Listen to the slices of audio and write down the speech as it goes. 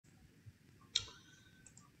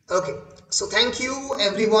Okay, so thank you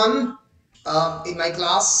everyone in my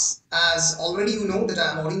class. As already you know that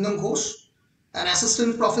I am Arindam Ghosh, an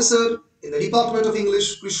assistant professor in the Department of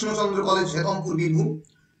English, Krishna Chandra College, Hetampur, Birbhum,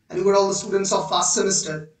 and you got all the students of first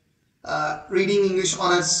semester reading English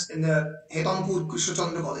honors in the Hetampur Krishna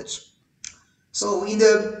Chandra College. So in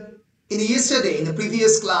the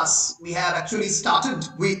previous class, we have actually started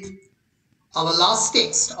with our last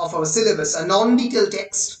text of our syllabus, a non-detailed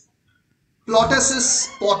text, Plautus's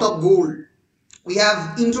Pot of Gold. We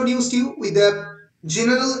have introduced you with the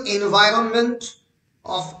general environment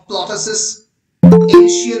of Plautus's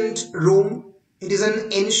ancient Rome. It is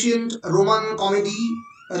an ancient Roman comedy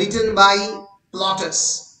written by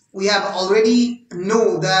Plautus. We have already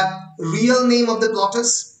know the real name of the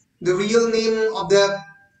Plautus. The real name of the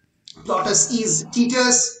Plautus is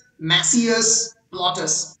Titus Maccius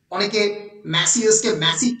Plautus. Oneke Maccius ke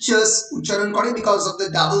Maccius uchcharon kore because of the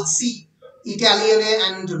double C. Italian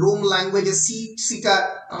and Rome language C টা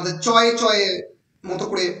আমাদের চয়ে চয়ে মতো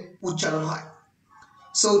করে উচ্চারণ হয়.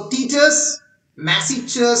 So Titus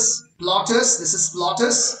Maccius Plautus, this is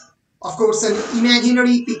Plautus, of course an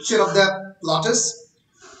imaginary picture of the Plautus.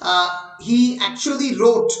 He actually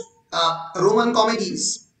wrote Roman comedies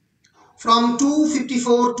from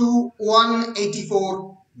 254 to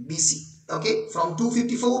 184 BC. Okay, from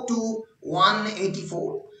 254 to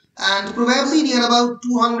 184, and probably near about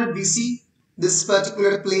 200 BC, this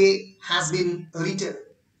particular play has been written,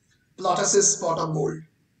 Plautus's Pot of Gold.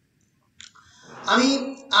 আমি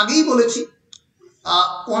আগেই বলেছি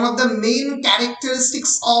one of the main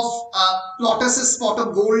characteristics of Plautus's Pot of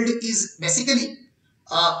Gold is basically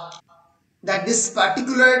that this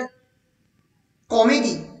particular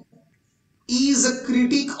comedy is a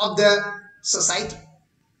critique of the society.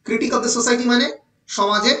 Critique of the society মানে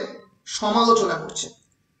সমাজের সমালোচনা করছে.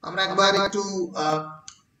 আমরা একবার একটু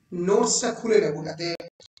নোটসটা খুলে নেব যাতে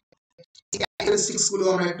ক্যারেক্টারিস্টিক্স গুলো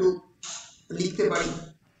আমরা একটু লিখতে পারি.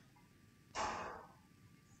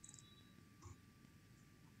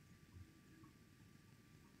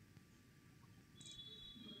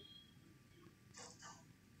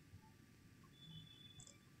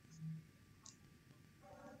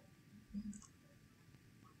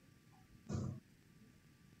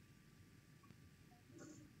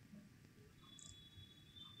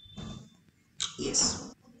 Yes.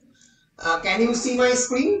 Can you see my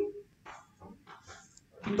screen?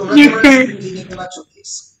 Yes, sir.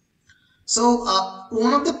 Yes. So,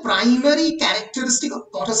 one of the primary characteristics of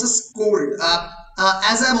Plautus's Gold,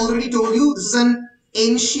 as I've already told you, this is an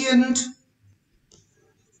ancient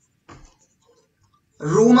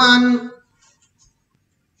Roman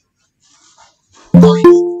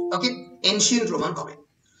comedy. Okay, ancient Roman comedy.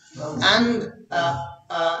 And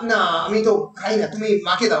না আমি তো খাই না, তুমি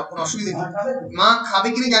মাকে দাও, কোনো অসুবিধা নেই. মা খাবে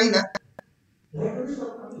কিনা জানি না.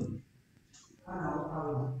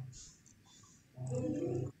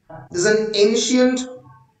 This is an ancient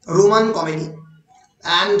Roman comedy,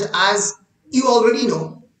 and as you already know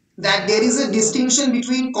that there is a distinction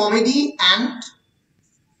between comedy and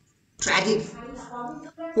tragedy.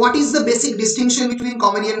 What is the basic distinction between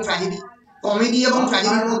comedy and tragedy? Comedy এবং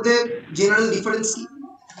ট্র্যাজেডির মধ্যে general difference কি?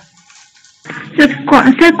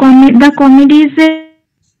 The comedy is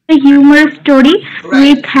a humorous story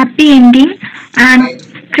with happy ending, and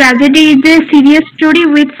tragedy is a serious story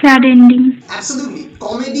with sad ending. Absolutely.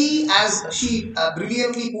 Comedy, as she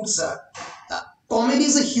brilliantly puts it, comedy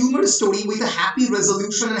is a humorous story with a happy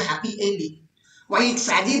resolution and a happy ending, while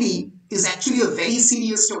tragedy is actually a very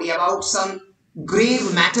serious story about some grave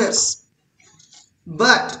matters,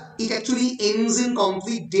 but it actually ends in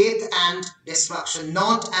complete death and destruction,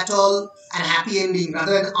 not at all a happy ending,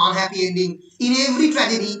 rather an unhappy ending. In every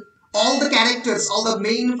tragedy, all the characters, all the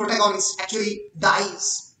main protagonists actually dies.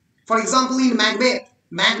 For example, in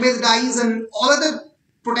Macbeth dies, and all other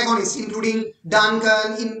protagonists, including Duncan,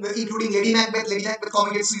 including Lady Macbeth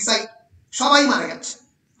committed suicide. সবাই মারা গেছে.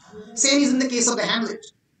 Same is in the case of the Hamlet.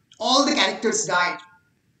 All the characters died.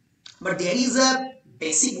 But there is a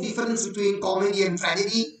basic difference between comedy and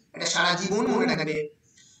tragedy. এটা সারা জীবন মনে রাখবে.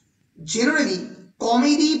 Generally,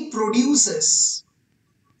 comedy produces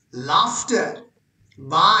laughter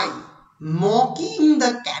by mocking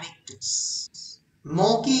the characters.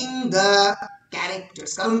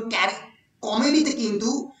 কারণ কমেডিতে কিন্তু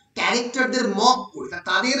ক্যারেক্টারদের mock করে,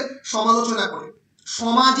 তাদের সমালোচনা করে,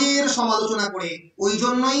 সমাজের সমালোচনা করে. ওই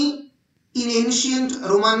জন্যই in ancient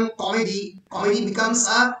Roman comedy becomes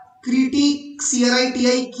a critique,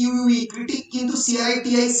 CRITIQUE, critique কিন্তু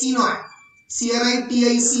CRITIC নয়,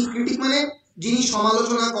 CRITIC. critic মানে যিনি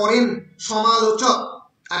সমালোচনা করেন, সমালোচক,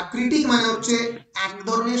 আর critic মানে হচ্ছে এক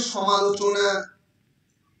ধরনের সমালোচনা.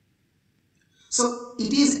 So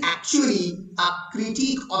it is actually a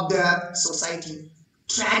critique of the society.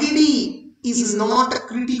 Tragedy is not a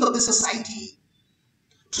critique of the society.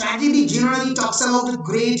 Tragedy generally talks about a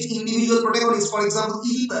great individual protagonist, for example,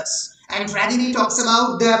 Oedipus. And tragedy talks about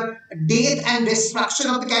the death and destruction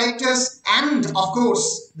of the characters, and of course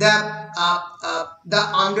the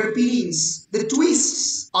underpinnings, the twists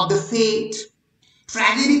of the fate.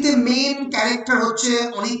 ট্র্যাজেডিতে main character হচ্ছে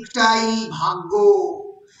অনেকটাই ভাগ্য,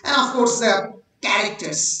 and of course the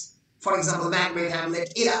characters, for example Macbeth, Hamlet,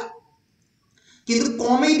 এরা। কিন্তু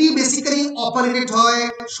comedy basically operated হয়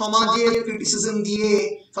সমাজের criticism দিয়ে,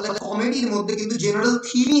 ফলে কমেডির মধ্যে কিন্তু জেনারেল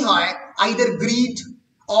থিমই হয় either grid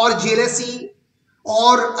or jealousy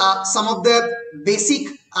or some of the basic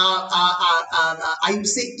I would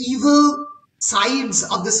say evil sides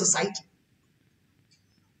of the society.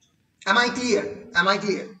 Am I clear? Am I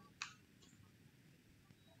clear?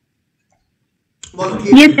 বলো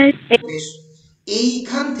Yes, clear? sir. বেশ,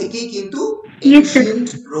 এইখান থেকে কিন্তু এনশিয়েন্ট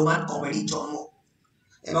রোমান কমেডি জন্ম।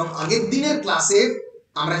 এবং আগের দিনের ক্লাসে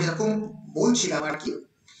আমরা যেরকম বলছিলাম আর কি,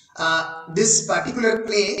 this particular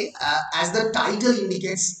play as the title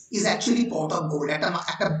indicates is actually pot of gold,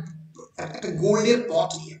 একটা গোল্ডের পট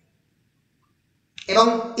নিয়ে। এবং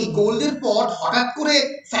এই গোল্ডের পট হঠাৎ করে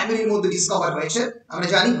ফ্যামিলির মধ্যে ডিসকভার হয়েছে। আমরা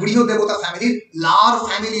জানি গৃহ দেবতা ফ্যামিলির লার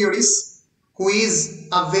ফ্যামিলিয়ারিস, who is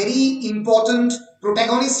a very important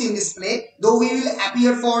protagonist in this play, though we will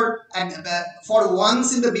appear for once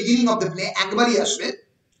in the beginning of the play, একবারই আসবে,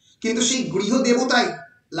 কিন্তু সেই গৃহ দেবতাই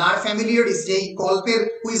লার ফ্যামিলিয়ারিস, যেই গল্পের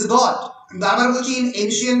হু ইজ গড। বারবার বলছি, in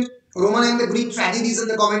ancient Roman and the Greek tragedies and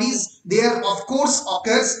the comedies, there of course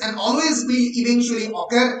occurs and always will eventually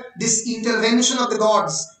occur this intervention of the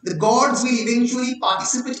gods. The gods will eventually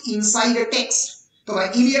participate inside a text. তোমরা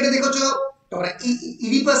ইলিয়াডে দেখেছো, তোমরা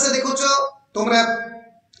ইডিপাসে দেখেছো, তোমরা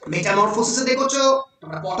মেটামরফোসিসে দেখেছো,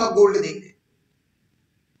 তোমরা পট of গোল্ডে দেখবে।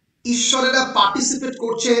 ঈশ্বরেরা participate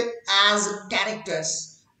করছে as characters,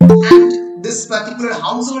 and this particular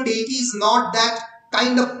household deity is not that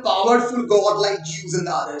kind of powerful god like Zeus and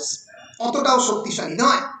the others, অতটাও শক্তিশালী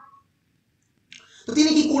নয়। তো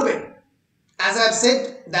তিনি কি করবেন? As I have said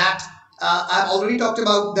that I have already talked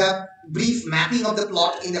about the brief mapping of the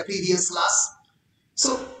plot in the previous class. So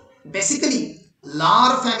basically Lar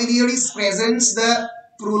Familiaris presents the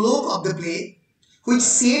prologue of the play, which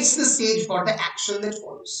sets the stage for the action that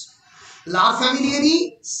follows. Lar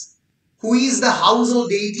Familiaris, who is the household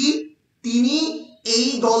deity, তিনি এই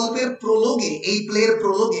গল্পের প্রোলোগে, এই প্লের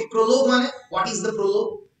প্রোলোগে, Prolog মানে what is the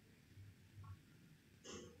prologue?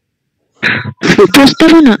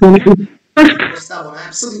 প্রস্তাবনা। প্রস্তাবনা,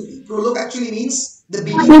 absolutely. Prologue actually means the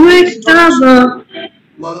beginning, the introduction.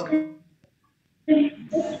 বলো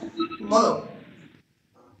বলো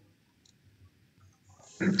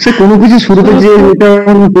sir, কোনো কিছু শুরুতে যে এটা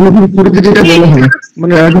কোনো কিছু শুরুতে যেটা বলা হয়,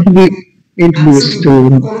 মানে আগে থেকে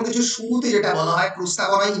কোনো কিছু শুরুতে যেটা বলা হয়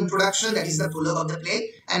প্রস্তাবনা, introduction, that is the prologue of the play.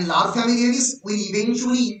 And Lar Familiaris will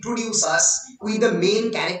eventually introduce us with the main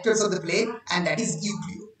characters of the play, and that is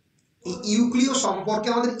Euclio. এই Euclio সম্পর্কে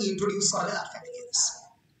আমাদের ইন্ট্রোডিউস করে Lar Familiaris,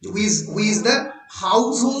 who is the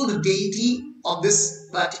household deity of this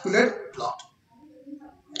particular plot.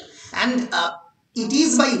 And it is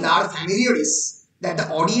by Lar Familiaris that the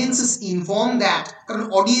audience is informed that, karon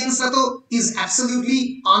audience is absolutely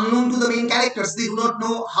unknown to the main characters. They do not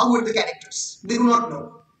know how are the characters, they do not know.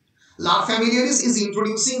 Lar Familiaris is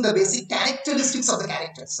introducing the basic characteristics of the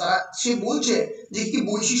characters. সে বলছে যে কি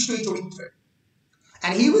বৈশিষ্ট্য এই চরিত্রের,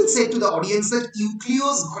 and he will say to the audience that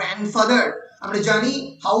Euclio's grandfather, আমরা জানি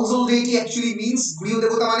household deity actually means গৃহ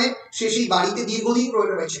দেবতা, মানে সে সেই বাড়িতে দীর্ঘদিন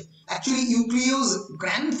রয়েছে। Actually Euclio's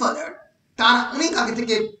grandfather, তার অনেক আগে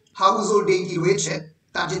থেকে household deity রয়েছে,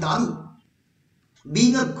 তার যে দাদু,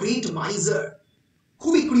 being a great miser,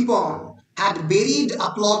 খুবই কৃপণ, had buried a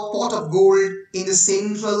pot of gold in the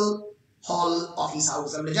central hall of his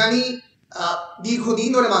house. আমরা জানি দীর্ঘদিন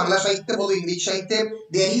ধরে বাংলা সাহিত্যে বলো ইংলিশ সাহিত্যে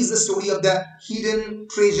there is the story of the hidden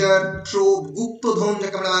treasure trove, গুপ্তধন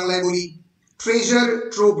যাকে আমরা বাংলায় বলি, treasure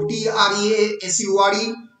trove, TREASURE,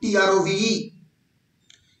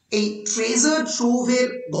 এই ট্রেজার ট্রোভের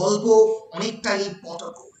গল্প অনেকটাই পট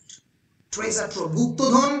অফ গোল্ড। ট্রেজার ট্রোভ,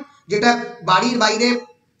 গুপ্তধন, যেটা বাড়ির বাইরে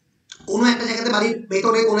কোনো একটা জায়গাতে, বাড়ির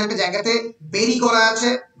ভেতরে কোনো একটা জায়গাতে বেরি করা আছে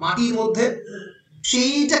মাটির মধ্যে,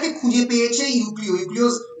 সেইটাকে খুঁজে পেয়েছে ইউক্লিও।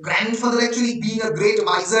 ইউক্লিও's grandfather actually being a great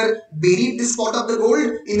miser buried this pot of the gold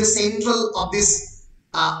in the central of this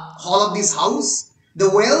hall of this house. The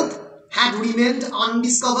wealth had remained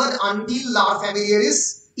undiscovered until Lar Familiaris,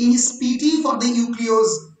 in his pity for the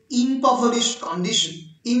Euclio's impoverished condition.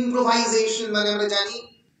 Improvisation মানে আমরা জানি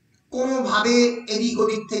কোনোভাবে এদিক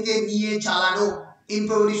ওদিক থেকে নিয়ে চালানো,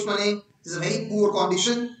 impoverished মানে is a very poor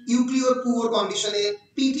condition. Euclio poor condition e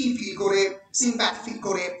pity feel kore, sympathy feel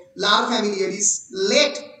kore, Lar Familiaris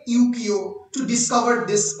let Euclio to discover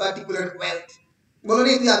this particular wealth. বলো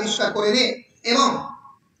নে তুই আবিষ্কার করে নে, এবং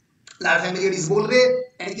লার ফ্যামিলিয়ারিস বলবে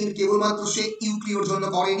এটা কিন্তু কেবলমাত্র সে ইউক্লিওর জন্য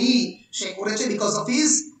করেনি, সে করেছে because of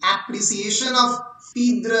his appreciation of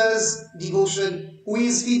Phaedra's devotion. Who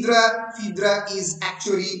is Phaedra? Phaedra is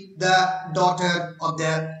actually the daughter of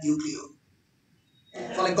the Euclio.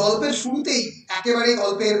 ফলে গল্পের শুরুতেই একেবারে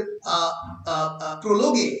গল্পের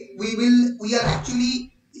প্রোলোগে we are actually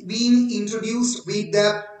being introduced with the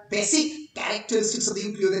basic characteristics of the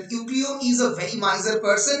Euclio, that Euclio is a very miser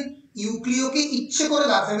person. Euclio কে ইচ্ছে করে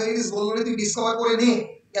লার ফ্যামিলিয়ারিস বললো না তুই ডিসকভার করে নে,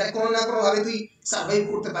 যাতে কোনো না কোনো ভাবে তুই সার্ভাইভ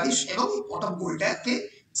করতে পারিস, এবং পট অফ গোল্ডটাকে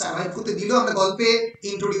সার্ভাইভ করতে দিল। আমরা গল্পে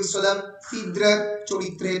ইন্ট্রোডিউস হলাম ফিদ্রার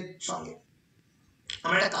চরিত্রের সঙ্গে।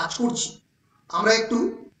 আমরা একটা কাজ করছি, আমরা একটু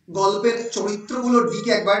গল্পের চরিত্রগুলোর দিকে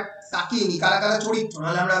একবার তাকিয়ে নি, কারা কারা চরিত্র,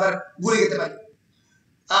 নাহলে আমরা আবার ভুলে যেতে পারি।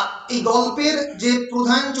 এই গল্পের যে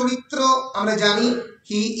প্রধান চরিত্র আমরা জানি,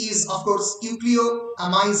 he is of course ইউক্লিও, a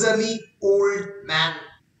মাইজারলি old man.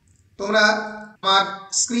 তোমরা আমার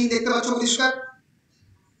স্ক্রিন দেখতে পাচ্ছ পরিষ্কার?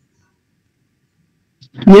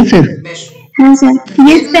 Yes sir. Yes sir.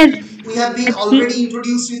 Yes sir. We have been already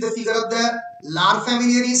introduced with the figure of the Lar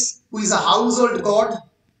Familiaris, who is a household god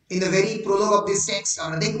in the very prologue of this text.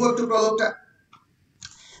 আমরা দেখব একটু প্রলোগটা।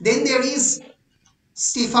 Then there is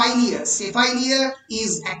Phaedria. Phaedria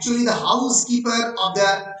is actually the housekeeper of the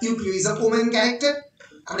Euclio, is a woman character.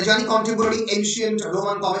 আমরা জানি contemporary ancient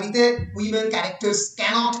Roman কমেডিতে women characters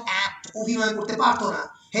cannot act, অভিনয় করতে পারতো না।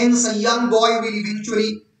 Hence a young boy will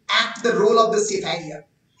eventually act the role of the Phaedria.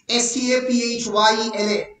 Staphyla.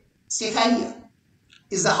 Phaedria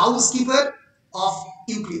is the housekeeper of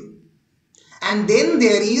Euclio. And then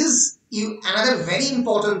there is another very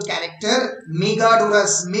important character,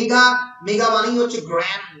 Megadorus. Mega meaning হচ্ছে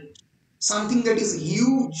grand, something that is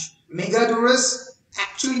huge. Megadorus,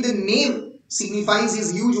 actually the name signifies his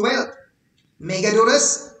huge wealth. Megadorus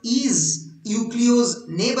is Euclio's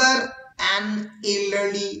neighbor and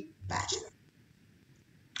elderly bachelor.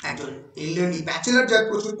 একজন elderly bachelor যার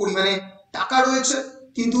প্রচুর পরিমাণে টাকা রয়েছে,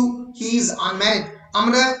 কিন্তু he is unmarried.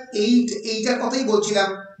 আমরা এইটার কথাই বলছিলাম,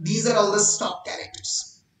 these are all the stock characters.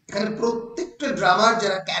 এখানে প্রত্যেকটা ড্রামার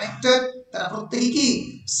যারা ক্যারেক্টার তারা প্রত্যেকেই কি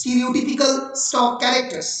স্টিরিওটিপিক্যাল স্টক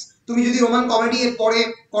ক্যারেক্টার্স। তুমি যদি রোমান কমেডি এর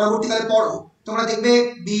পরবর্তীকালে পড়ো, তোমরা দেখবে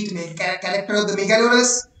bit character of the মেগালোরাস,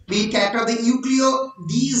 bit character of the ইউক্লিও,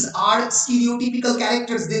 these are stereotypical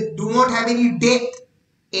characters. They do not have any depth.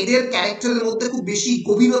 এদের ক্যারেক্টারের মধ্যে খুব বেশি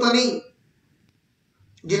গভীরতা নেই।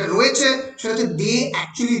 যেটা রয়েছে সেটা হচ্ছে they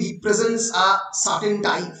actually represents a certain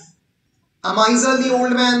type. A miserly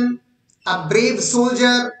old man, a brave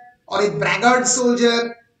soldier or a braggart soldier,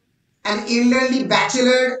 an elderly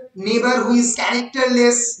bachelor neighbor who is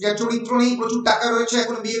characterless, যার চরিত্র নেই, প্রচুর টাকা রয়েছে,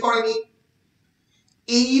 এখনো বিয়ে করেনি।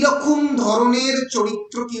 এই রকম ধরনের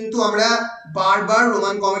চরিত্র কিন্তু আমরা বারবার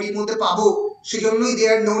রোমান কমেডির মধ্যে পাবো, সেজন্যই they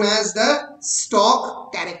are known as the stock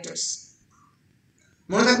characters.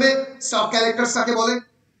 মনে থাকবে স্টক ক্যারেক্টার্স কাকে বলে?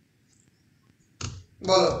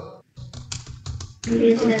 বলো।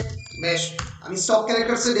 বেশ, আমি স্টক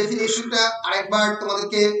ক্যারেক্টার্স এর ডেফিনিশনটা আরেকবার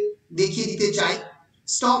তোমাদেরকে দেখিয়ে দিতে চাই।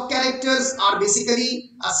 Stock characters are basically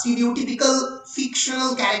a stereotypical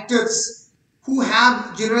fictional characters who have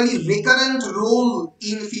generally recurrent role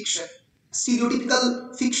in fiction. Stereotypical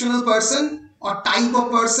fictional person or type of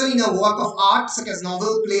person in a work of art such as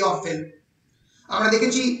novel, play or film. আমরা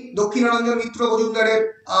দেখেছি দক্ষিণারঞ্জন মিত্র মজুমদারের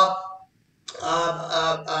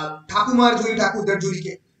ঠাকুমার ঝুলি ঠাকুরদার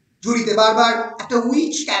ঝুলিতে বারবার একটা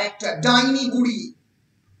which character, ডাইনি বুড়ি।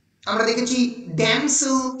 আমরা দেখেছি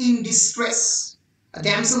damsel in distress. A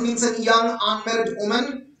damsel means a young unmarried woman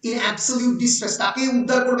in absolute distress. তাকে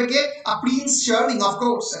উদ্ধার করবে কে? A prince charming, of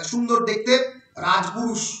course, সুন্দর দেখতে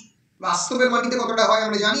রাজপুরুষ। বাস্তবের মাটিতে কতটা হয়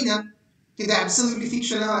আমরা জানি না, কিন্তু অ্যাবসলিউটলি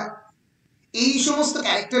ফিকশনে হয়। এই সমস্ত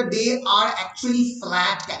character they are actually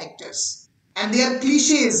flat characters and they are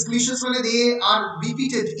cliches মানে they are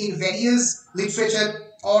repeated in various literature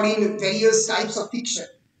or in various types of fiction.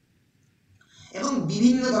 এবং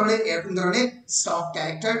বিভিন্ন ধরনের এরকম ধরনের স্টক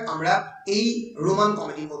ক্যারেক্টার আমরা এই রোমান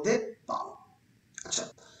কমেডির মধ্যে পাবো। আচ্ছা,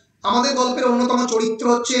 আমাদের গল্পের অন্যতম চরিত্র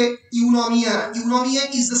হচ্ছে ইউনোমিয়া। ইউনোমিয়া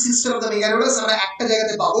is the sister of the মেগালোরাস। আমরা একটা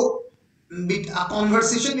জায়গাতে পাবো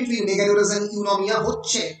কনভারসেশন বিটুইন মেগালোরাস এন্ড ইউনোমিয়া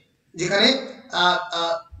হচ্ছে, যেখানে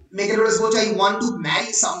মেগালোরাস বলছে I want to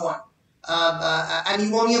marry someone and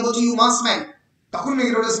ইউনোমিয়া বলছে ইউ মাস্ট ম্যারি। তখন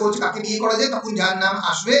মেগালোরাস বলছে কাকে বিয়ে করা যায়, তখন যার নাম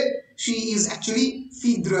আসবে she is actually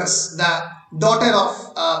Phaedria, the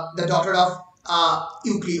daughter of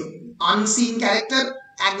Euclio. Unseen character,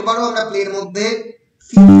 একবারও আমরা প্লের মধ্যে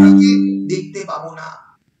ফিদ্রাকে দেখতে পাবো না।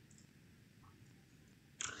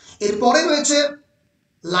 এরপরে রয়েছে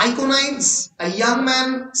Lyconides, a young man,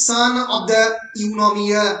 son of the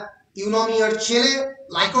Eunomier ছেলে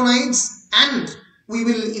Lyconides, and we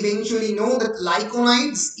will eventually know that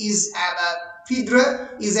Lyconides is Phaedria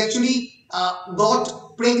is actually got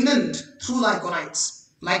pregnant through Lyconides.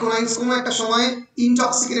 Lyconides কোনো একটা সময়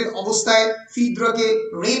ইনটক্সিকেটেড অবস্থায় ফিদ্রাকে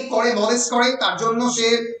রেপ করে, মলেস্ট করে, তার জন্য সে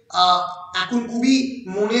এখন খুবই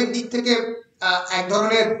মনের দিক থেকে এক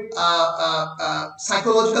ধরনের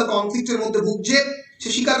সাইকোলজিক্যাল কনফ্লিক্টের মধ্যে ভুগছে। সে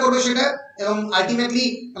স্বীকার করবে সেটা, এবং আলটিমেটলি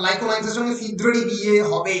লাইকোনাইডসের সঙ্গে ফিদ্রারই বিয়ে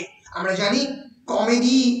হবে। আমরা জানি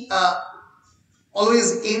comedy always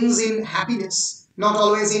ends in happiness, not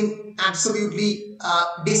always in absolutely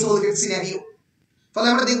desolated scenario. ফলে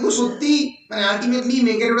আমরা দেখবো সত্যি মানে আলটিমেটলি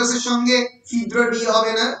মেগাডোরাসের সঙ্গে ফিদ্রার বিয়ে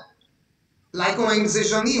হবে না, লাইকোনাইডসের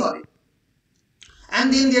সঙ্গেই হবে। And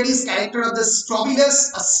then there is character of the Strobilus,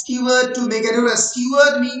 a steward to Megadorus.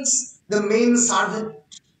 Steward means the main servant.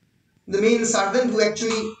 The main servant who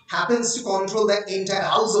actually happens to control the entire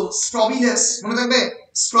household. Strobilus. মনে থাকবে?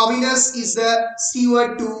 Strobilus is the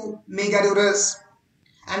steward to Megadorus.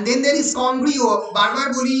 And then there is Conbrio. বারবার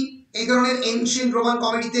বলি এই ধরনের ancient Roman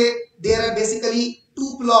comedy-তে there are basically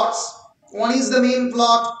two plots. One is the main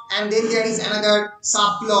plot, and then there is another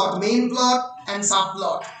subplot. Main plot and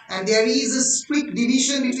subplot. And there is a strict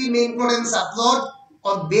division between main plot and subplot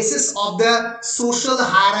on basis of the social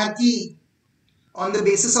hierarchy. On the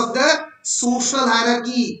basis of the social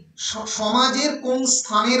hierarchy, সমাজের কোন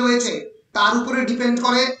স্থানে রয়েছে তার উপরে depend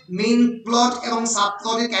করে main plot এবং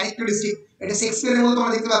সাবপ্লটের characteristic. এটা শেক্সপিয়ারের মতো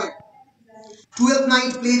তোমরা দেখতে পাবে। 12th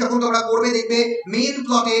নাইট প্লে যখন তোমরা পড়বে দেখবে মেইন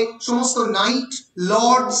প্লটে সমস্ত night,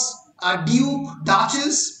 Lords, Duke,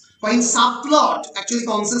 duchess, while subplot actually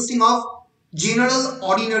consisting of general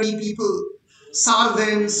ordinary people,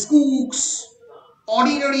 servants, cooks,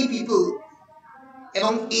 ordinary people.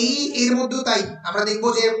 এবং এর মধ্যে তাই আমরা দেখবো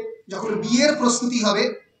যে যখন বিয়ের প্রস্তুতি হবে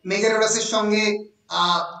মেগাডোরাসের সঙ্গে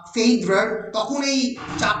ফেইদ্রার, তখন এই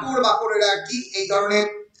চাকর বাকরেরা আর কি এই ধরনের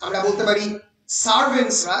আমরা বলতে পারি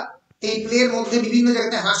সার্ভেন্টসরা এই প্লের মধ্যে বিভিন্ন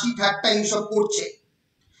জায়গাতে হাসি ঠাট্টা এইসব করছে,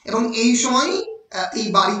 এবং এই সময় এই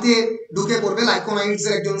বাড়িতে ঢুকে পড়বে লাইকোনাইডস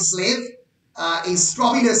এর একজন স্লেভ, এই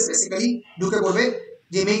স্ট্রবিলাস বেসিক্যালি ঢুকে পড়বে।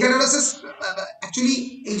 যে মেগাডোরাসের অ্যাকচুয়ালি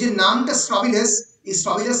এই যে নামটা স্ট্রবিলাস, এই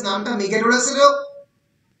স্ট্রবিলাস নামটা মেগাডোরাসেরও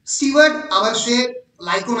স্টিওয়ার্ড, আবার সে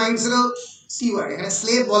লাইকোনাইডসেরও স্টিওয়ার্ড। এখানে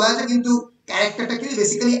স্লেভ বলা আছে কিন্তু ক্যারেক্টারটা কিন্তু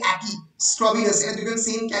বেসিক্যালি একই, স্ট্রবিলাস। এটা দুজন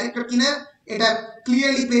সেম ক্যারেক্টার কিনা এটা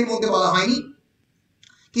ক্লিয়ারলি প্লের মধ্যে বলা হয়নি,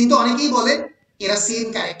 কিন্তু অনেকেই বলে এরা same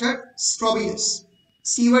character, স্ট্রবিলাস,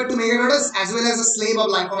 steward to Megadorus as well as a slave of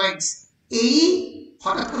Lyconides. এই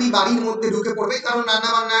হঠাৎ করে বাড়ির মধ্যে ঢুকে পড়বে, কারণ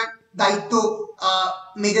রান্না বান্নার দায়িত্ব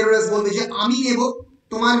মেগাডোরাস বলবে যে আমি নেব,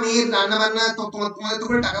 তোমার মেয়ের রান্না বান্না তোমাদের তো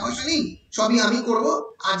করে টাকা পয়সা নেই, সবই আমি করব,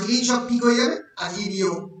 আজকেই সব ঠিক হয়ে যাবে, আজকেই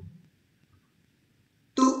দিও।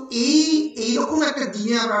 তো এইরকম একটা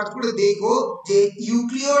দিনে আমরা হঠাৎ করে দেখবো যে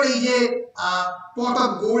ইউক্লিওর এই যে পট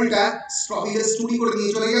অফ গোল্ডটা স্ট্রবিলাস চুরি করে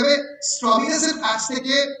নিয়ে চলে যাবে। স্ট্রবিলাসের কাছ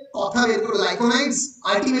থেকে কথা বের করে লাইকোনাইডস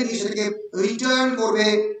আলটিমেটলি সেটাকে রিটার্ন করবে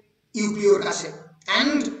ইউক্লিওর কাছে।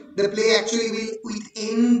 and the play actually will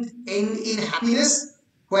end in happiness,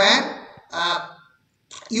 where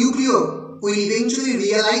Euclio will eventually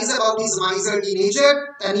realize about his miserly nature,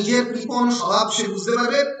 তার নিজের কৃপণ স্বভাব সে বুঝতে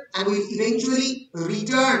পারবে, and will eventually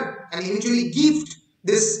return and eventually gift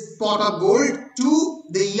this pot of gold to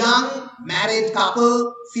the young married couple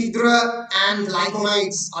Phaedria and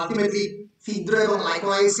Lyconides. Ultimately Phaedria এবং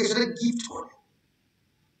Lyconides কে সেটা gift করবে।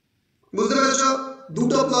 বুঝতে পেরেছো?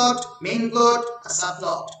 দুটো প্লট, মেইন প্লট আর সাব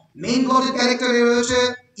প্লট। মেইন প্লটের ক্যারেক্টারে রয়েছে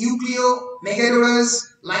ইউক্লিও, মেগাডোরাস,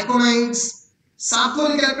 লাইকোনাইডস। সাব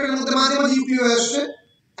প্লটের ক্যারেক্টারের মধ্যে মাঝে মাঝে ইউক্লিও আসছে,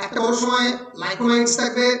 একটা বড় সময় লাইকোনাইডস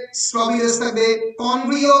থাকবে, স্ট্রবিলাস থাকবে,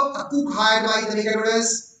 কনব্রিও, a cook hired by the Megadorus,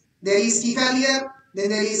 there is Phaedria, then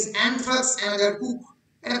there is Anthrax, another cook.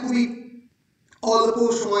 এটা খুবই অল্প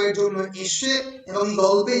সময়ের জন্য এসে, এবং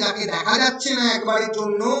গল্পে যাকে দেখা যাচ্ছে না একবারের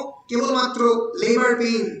জন্য, কেবলমাত্র labour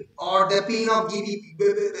pain or the pain of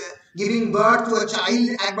giving birth to a child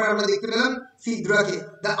একবার আমরা দেখতে পেলাম ফিদ্রাকে,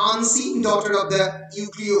 the unseen daughter of the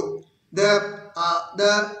Euclio.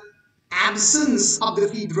 The absence of the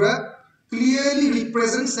Phaedria clearly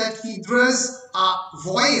represents that Phaedra's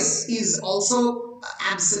voice is also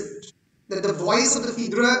absent, that the voice of the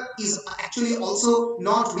Phaedria is actually also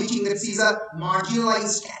not reaching, that she is a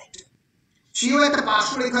marginalized character. সেও একটা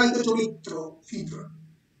পার্শ্বরেখায়িত চরিত্র Phaedria।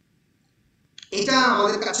 এটা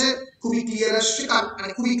আমাদের কাছে খুবই clear আসছে,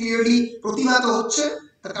 মানে খুবই ক্লিয়ারলি প্রতিভাত হচ্ছে,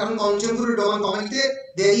 তার কারণ contemporary Roman কমেডিতে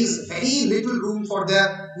there is very little room for the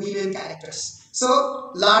women characters. So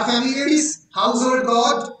Lar Familiaris, household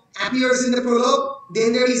god, appears in the prologue. Then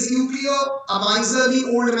there is Euclio, a miserly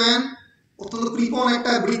old man, অত্যন্ত কৃপণ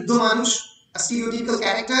একটা বৃদ্ধ মানুষ, a stereotypical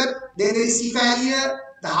character. Then there is Phaedria,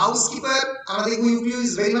 the housekeeper. আমরা দেখব Euclio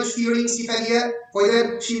is very much fearing Phaedria, whether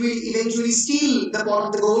she will eventually steal the pot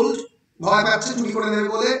of the gold. ভয় পাচ্ছে চুরি করে নেবে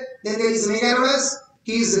বলে. Then there is Megarodus.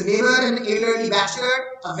 He is a neighbor and elderly bachelor,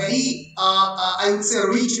 a very I would say a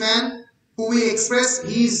rich man who will express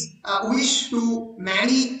his wish to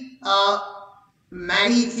marry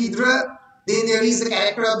Phaedria. Then there is the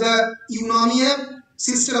character of the Eunomia,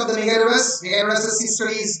 sister of the Megarodus. Megarodus' sister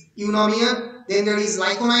is Eunomia. Then there is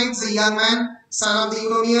Lyconides, the young man, son of the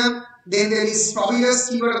Eunomia. Then there is Providus,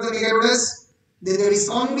 keeper of the Megarodus. Then there is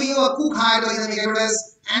Euclio, a cook hired by the Megarodus.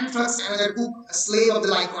 Anthrax, another cook, a slave of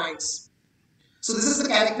the Lyconides. So this is the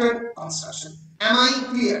character construction. Am I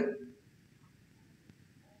clear?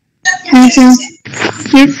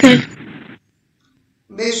 Yes, sir.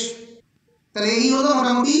 বেশ, তাহলে এই হলো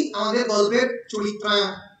মোটামুটি আমাদের গল্পের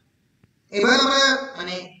চরিত্রায়ন। এবার আমরা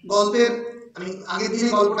মানে গল্পের আমি আগের দিনে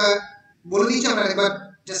গল্পটা বলে দিয়েছি, আমরা একবার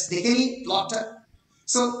জাস্ট দেখে নিই প্লটটা।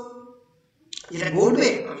 সো যেটা ঘটবে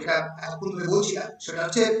আমি যেটা এখন বলছিলাম সেটা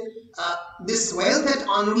হচ্ছে this wealth that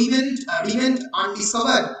remained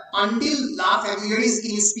undiscovered until Lar Familiaris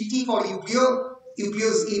in his pity for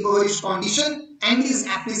Euclio's impoverished condition and his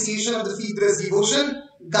appreciation of the Phaedria's devotion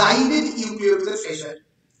guided Euclio to the treasure.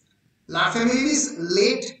 Lar Familiaris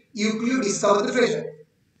let Euclio discover the treasure,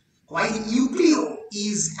 while Euclio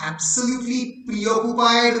is absolutely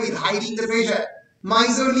preoccupied with hiding the treasure.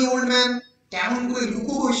 Miserly old man কেমন করে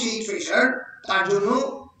লুকোবো সেই treasure, তার জন্য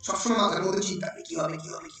সবসময় মাথার মধ্যে চিন্তা কি হবে।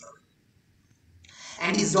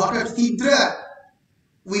 And his daughter Phaedria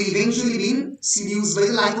will eventually be seduced by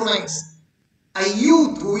the Lyconides, a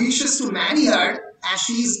youth who wishes to marry her as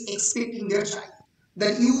she is expecting their child.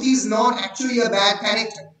 That youth is not actually a bad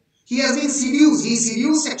character. He has been seduced. He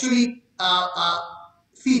seduced actually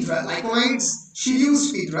Phaedria. Lyconides seduced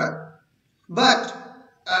Phaedria, but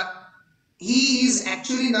he is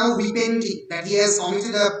actually now repenting that he has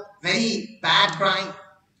committed a very bad crime,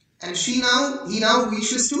 and he now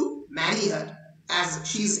wishes to marry her as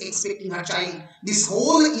she is expecting her child. This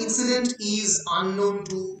whole incident is unknown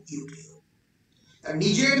to Euclio.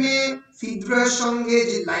 নিজের মেয়ে Phaedriaর সঙ্গে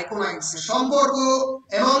যে Lyconides সম্পর্ক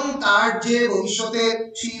এবং তার যে ভবিষ্যতে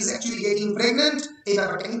she is actually getting pregnant, এই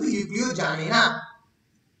ব্যাপারটা কিন্তু Euclio জানে না।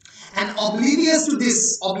 And oblivious to this,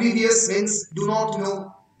 oblivious means do not know.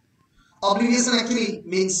 Oblivion actually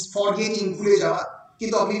means forgetting, ভুলে যাওয়া,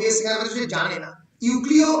 কিন্তু oblivious এখানে মানে জানে না।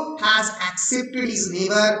 Euclio has accepted his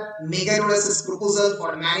neighbor Megarodus' proposal for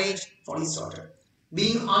marriage for his daughter.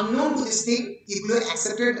 Being unknown to this thing, Euclio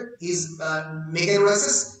accepted his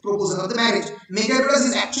Megarodus' proposal of the marriage. Megarodus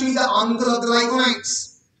is actually the uncle of the Lyconides,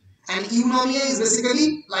 and Eunomia is basically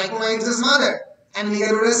Lyconides' mother and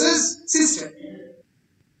Megarodus' sister.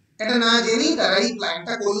 এটা না জেনেই তারা এই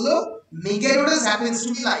প্ল্যানটা করলো। Megarodus happens to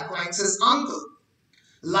be Lyconides' uncle.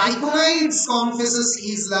 Lyconides confesses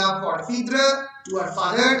his love for Phaedria to her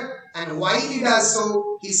father, and while he does so,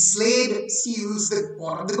 his slave steals the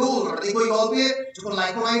pot of the gold. Or they go গল্পে যখন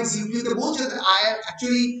Lyconides Euclioকে বলছে that I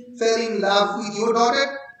actually fell in love with your daughter,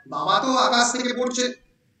 বাবা তো আকাশ থেকে পড়ছে,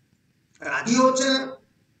 রাজি হচ্ছে না,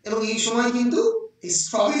 এবং এই সময় কিন্তু his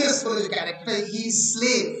Providus বলে যে character, his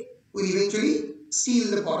slave will eventually steal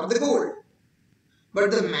the pot of the gold. But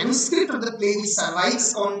the manuscript of the play which survives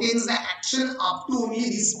contains the action up to only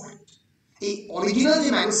this point. এই অরিজিনাল যে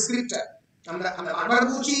ম্যানুস্ক্রিপ্টটা আমরা বারবার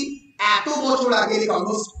বলছি, এত বছর আগে,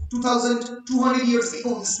 almost 2200 years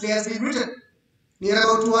ago this play has been written, near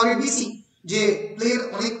about 200 BC, যে প্লের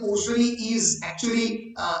অনেক পোর্শনই is actually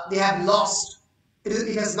they have lost,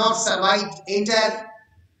 it has not survived entirely.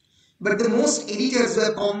 But the most editors who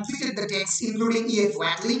have completed the text, including E.F.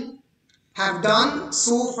 Watling, have done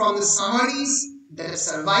so from the summaries that have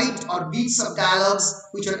survived or bits of dialogues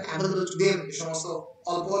which are available to them. সমস্ত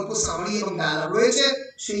অল্প অল্প summary এবং dialogue রয়েছে,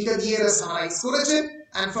 সেইটা দিয়ে এরা summarise করেছে,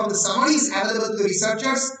 and from the summaries available to the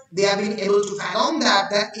researchers they have been able to fathom that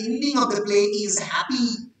the ending of the play is happy,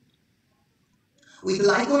 with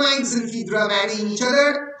Lyconides and Phaedria marrying each other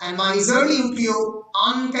and miserly Euclio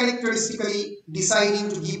uncharacteristically deciding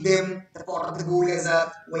to give them the pot of the gold as a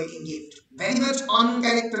wedding gift. Very much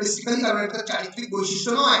uncharacteristically, কারণ এটা চারিত্রিক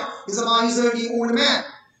বৈশিষ্ট্য নয়. He's a miserly old man.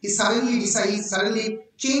 He suddenly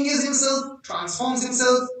changes himself, transforms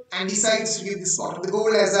himself, and decides to give this pot of the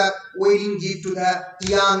gold as a wedding gift to the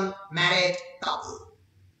young married couple.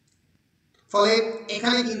 ফলে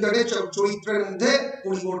এখানে কিন্তু একটা চরিত্রের মধ্যে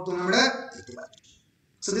পরিবর্তন আমরা দেখতে পাচ্ছি।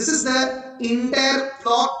 So this is the entire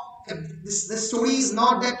plot. The story is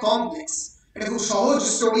not that complex. এটা খুব সহজ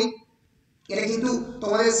স্টোরি, এটা কিন্তু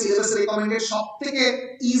তোমাদের সিলেবাসে রেকমেন্ডেড সবথেকে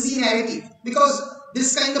easy narrative, because this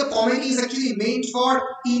kind of comedy is actually meant for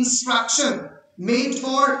instruction, meant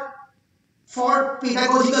for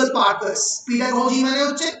pedagogical purpose. pedagogy মানে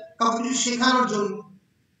হচ্ছে কাউকে কিছু শেখানোর জন্য।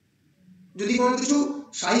 যদি কোনো কিছু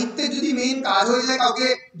সাহিত্যের যদি মেইন কাজ হয়ে যায় কাউকে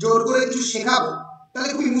জোর করে কিছু শেখাবো, তাহলে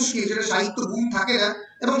খুবই মুশকিল, যেটা সাহিত্য গুণ থাকে না।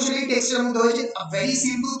 এবং সেটাই টেক্সটের মধ্যে হয়েছে a very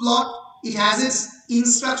simple plot, it has its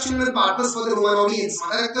instructional purpose for the Roman audience.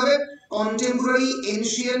 মাথায় রাখতে হবে contemporary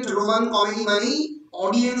ancient Roman comedy মানেই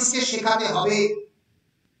অডিয়েন্সকে শেখাতে হবে,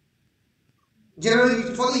 generally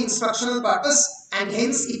for the instructional purpose, and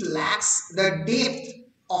hence it lacks the depth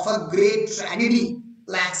of a great tragedy,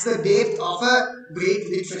 lacks the depth of a great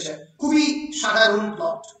literature. খুবই সাধারণ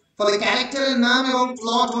plot, ফলে ক্যারেক্টারের নাম এবং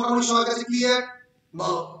প্লট মোটামুটি সবার কাছে ক্লিয়ার?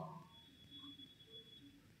 বলো।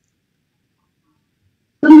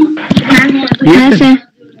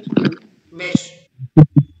 বেশ,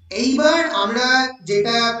 এইবার আমরা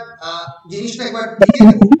যেটা জিনিসটা একবার দেখে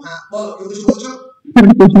নেব। বলো, কিছু বলছো?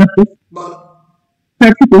 বলো।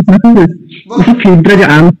 ফিডরা যে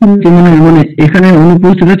মানে এখানে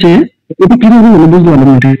অনুপস্থিত আছে, এটা কিভাবে হলো বুঝতে পারলাম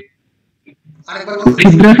না। আরেকবার বলো।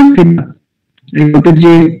 ফিডরা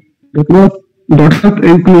যে ডট অফ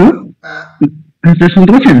ইউক্লিও,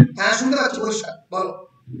 শুনতে পাচ্ছেন? হ্যাঁ, শুনতে পাচ্ছি, পরিষ্কার। বলো।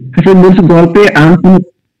 বলছে গল্পে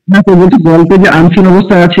গল্পে যে আনসিন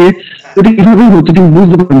অবস্থা আছে, এটা কিভাবে হচ্ছে ঠিক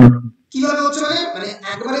বুঝতে পারলাম না। কিভাবে হচ্ছে মানে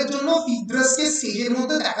একবারের জন্য ফিডরাসকে স্টেজের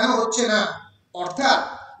মধ্যে দেখানো হচ্ছে না। অর্থাৎ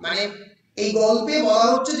মানে এই গল্পে বলা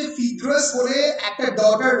হচ্ছে যে ফিডরাস বলে একটা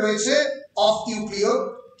ডটার রয়েছে অফ ইউক্লিও,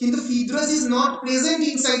 কিন্তু ফিডরাস is not present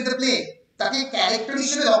inside the play. তাকে ক্যারেক্টার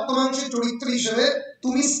হিসেবে, রক্তমাংসের চরিত্র হিসেবে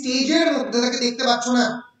তুমি স্টেজের মধ্যে তাকে দেখতে পাচ্ছ না,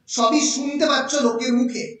 সবই শুনতে পাচ্ছ লোকের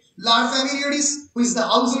মুখে। Lar Familiaris, who is the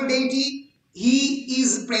household deity, he is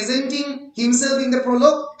presenting himself in the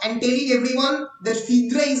prologue and telling everyone that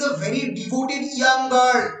Phaedria is a very devoted young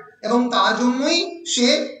girl, এবং তার জন্যই সে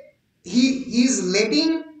he is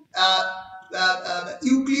letting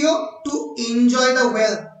Euclio to enjoy the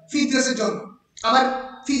wealth Phaedria's জন্য। আবার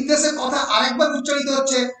ফিডরাসের কথা আরেকবার উচ্চারিত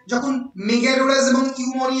হচ্ছে যখন মেগাডোরাস এবং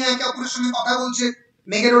ইউমোনিয়া একে অপরের সঙ্গে কথা বলছে।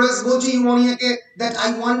 মেগাডোরাস বলছে ইউমোনিয়াকে that I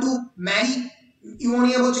want to marry,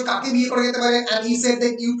 ইউমোনিয়া বলছে কাকে বিয়ে করে যেতে পারে, and he said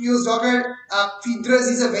that Euclio's daughter Phaedria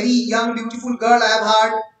is a very young beautiful girl I have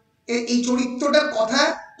heard। এই চরিত্রটার কথা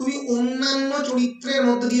তুমি অন্যান্য চরিত্রের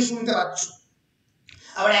মধ্যে দিয়ে শুনতে পাচ্ছ।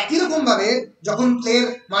 আবার একই রকম ভাবে যখন প্লের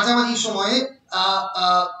মাঝামাঝি সময়ে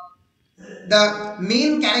the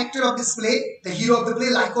main character of this play, the hero of the play,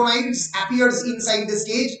 Lyconides, appears inside the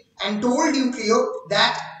stage and told Euclio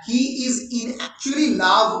that he is in actually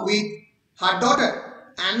love with her daughter,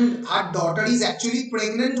 and her daughter is actually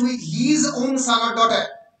pregnant with his own son or daughter।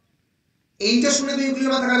 এইটা শুনে তো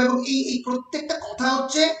ইউক্লিও মাথা খারাপ। এবং এই প্রত্যেকটা কথা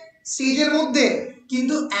হচ্ছে স্টেজের মধ্যে,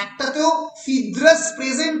 কিন্তু একটাতেও ফিডরাস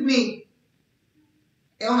প্রেজেন্ট নেই।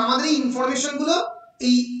 এবং আমাদের এই ইনফরমেশন গুলো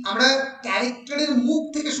এই আমরা ক্যারেক্টারের মুখ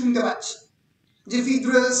থেকে শুনতে পাচ্ছি যে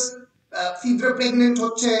ফিডরা প্রেগনেন্ট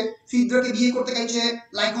হচ্ছে, ফিডরাকে বিয়ে করতে চাইছে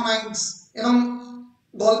লাইকোনাইডস। এবং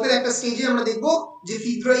গল্পের একটা স্টেজে আমরা দেখব যে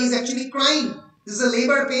ফিডরা is actually crying, this is a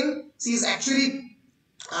labour pain, C is actually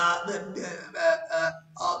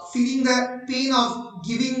filling the pen of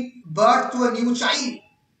giving birth to a new child.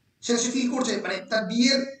 Say feel করছে, মানে তার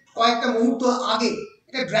বিয়ের কয়েকটা মুহূর্ত আগে।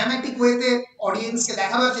 এটা ড্রামাটিক ওয়েতে অডিয়েন্সকে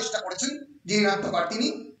দেখাবার চেষ্টা করেছেন যিনি নাট্যকার তিনি,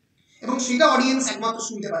 এবং সেটা অডিয়েন্স একমাত্র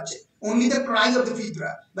শুনতে পাচ্ছে, only the cry of the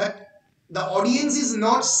Phaedria, but the audience is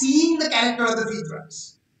not seeing the character of the Phaedrians।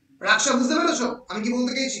 রাক্ষা, বুঝতে পেরেছো আমি কি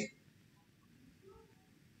বলতে চাইছি?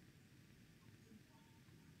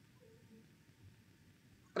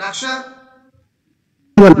 রাক্ষা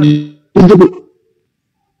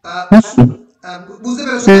বুঝতে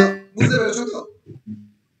পেরেছো? বুঝতে পেরেছো তো?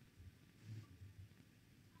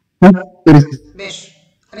 বেশ,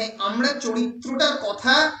 মানে আমরা চরিত্রটার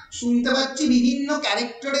কথা শুনতে পাচ্ছি বিভিন্ন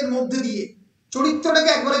ক্যারেক্টারের মধ্যে দিয়ে, চরিত্রটাকে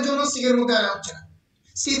একবারের জন্য স্টেজের মধ্যে আনা হচ্ছে না।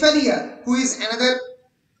 Stephalia, who is another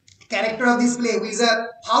character of this play, who is a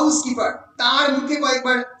housekeeper, তার মুখে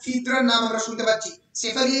কয়েকবার ফিডরার নাম আমরা শুনতে পাচ্ছি।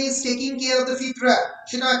 Stephalia is taking care of the Phaedria,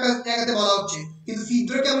 সেটা একটা জায়গাতে বলা হচ্ছে, কিন্তু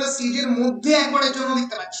ফিডরাকে আমরা স্টেজের মধ্যে একবারের জন্য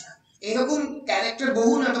দেখতে পাচ্ছি না। এরকম ক্যারেক্টার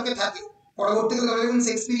বহু নাটকে থাকে। পরবর্তীকালে তোমরা যখন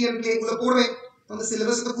শেক্সপিয়ারিয়ান প্লে গুলো পড়বে, তোমাদের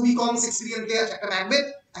সিলেবাসে তো খুবই কম শেক্সপিয়ারিয়ান প্লে আছে। একটা Macbeth,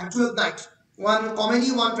 twelfth night, one comedy,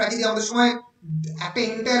 one tragedy. আমাদের সময় একটা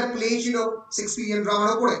এন্টায়ার প্লে ছিল শেক্সপিয়ারিয়ান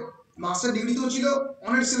ড্রামার উপরে, মাস্টার ডিগ্রিতেও ছিল,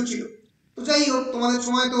 অনার্সেও ছিল। তো যাই হোক, তোমাদের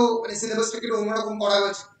সময় তো মানে সিলেবাসটাকে অন্যরকম করা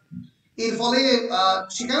হয়েছে। এর ফলে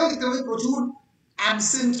সেখানেও দেখতে পাবে প্রচুর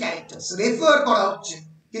অ্যাবসেন্ট ক্যারেক্টার রেফার করা হচ্ছে,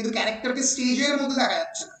 কিন্তু ক্যারেক্টারকে স্টেজের মধ্যে দেখা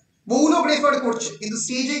যাচ্ছে না। বহু লোক রেফার করছে, কিন্তু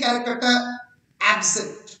স্টেজে ক্যারেক্টারটা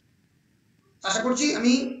অ্যাবসেন্ট। আশা করছি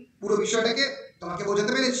আমি পুরো বিষয়টাকে তোমাকে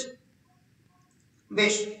বোঝাতে পেরেছি?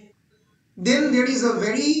 বেশ, then there is a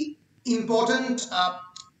very important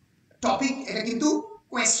topic, এটা কিন্তু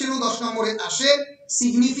কোয়েশ্চেনও 10 নম্বরে আসে,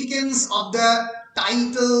 significance of the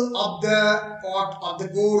title of the pot of the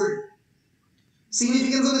gold.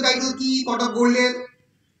 significance of the title কি pot of gold এর?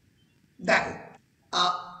 দেখো,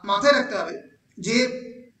 মাথায় রাখতে হবে যে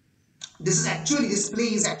this play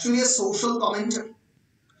is actually a social commentary,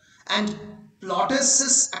 and Plautus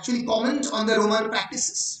actually comment on the Roman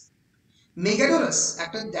practices. Megadorus,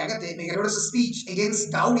 একটা জায়গাতে Megadorus' speech against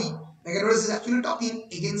dowry, Megadorus is actually talking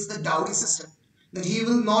against the dowry system, that he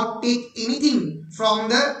will not take anything from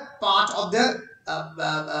the part of the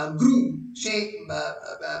groom, সে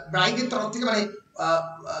ব্রাইডের তরফ থেকে, মানে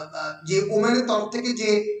যে ওম্যানের তরফ থেকে যে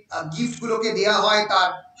gift গুলোকে দেয়া হয় তার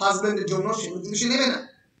হাজবেন্ডের জন্য, সেগুলো কিন্তু সে নেবে না।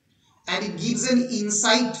 And it gives an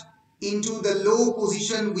insight into the low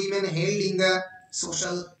position women held in the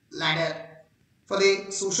social ladder. ফলে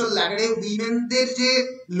সোশ্যাল ল্যাডারে উইমেনদের যে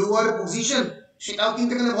লোয়ার পজিশন, সেটাও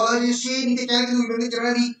কিন্তু এখানে বলা হয় যে সে নিতে চায়, কিন্তু উইমেনদের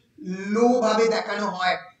জেনারেলি লো ভাবে দেখানো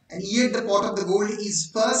হয়। And yet the pot of the gold is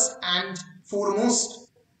first and foremost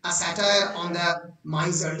a satire on the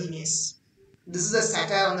miserliness. This is a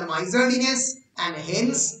satire on the miserliness, and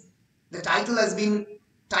hence the title has been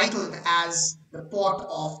titled as the pot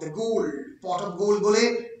of the gold. Pot of gold বলে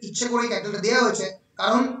ইচ্ছে করে টাইটেলটা দেওয়া হয়েছে,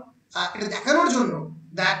 কারণ এটা দেখানোর জন্য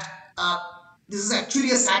that this is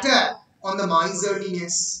actually a satire on the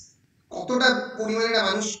miserliness. কতটা পরিমাণে একটা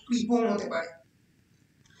মানুষ কৃপণ হতে পারে।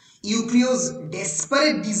 Euclio's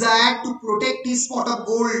desperate desire to protect his pot of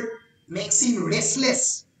gold makes him restless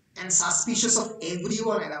and suspicious of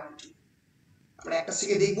everyone around him. আমরা একটা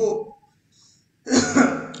থেকে দেখবো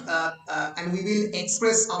and we will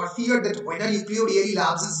express our fear that whether Euclio really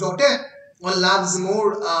loves his daughter or loves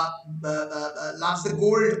the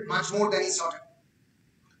gold much more than his daughter.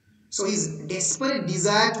 So his desperate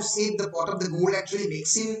desire to save the pot of the gold actually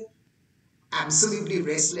makes him absolutely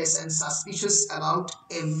restless and suspicious about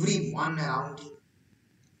everyone around him.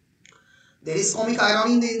 There is comic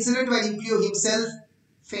irony in the incident where Euclio himself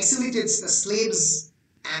facilitates the slaves'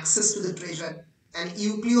 access to the treasure, and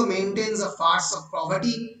Euclio maintains a farce of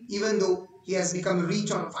poverty even though he has become rich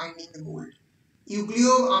on finding the gold.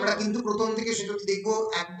 Euclio আমরা কিন্তু প্রথম থেকে সেটা দেখবো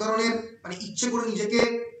এক ধরনের মানে ইচ্ছে করে নিজেকে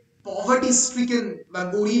poverty stricken বা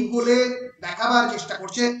গরিব বলে দেখাবার চেষ্টা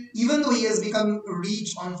করছে, even though he has become rich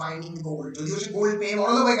on finding the gold. যদিও সে গোল্ড পেয়ে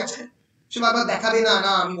বড়লোক হয়ে গেছে, সে বারবার দেখাবে না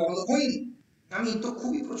না আমি বড়লোক হইনি, আমি তো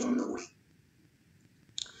খুবই প্রচন্ড গরিব।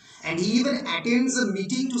 And he even attends a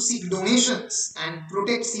meeting to seek donations and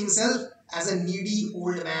protects himself as a needy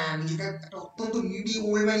old man. নিজেকে একটা অত্যন্ত needy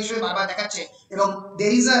old man হিসেবে বারবার দেখাচ্ছে, এবং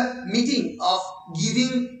there is a meeting of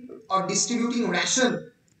giving or distributing ration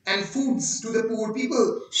and foods to the poor people.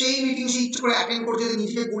 সেই meeting সে ইচ্ছে করে অ্যাটেন্ড করছে যে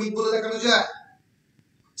নিজেকে গরিব বলে দেখানো যায়।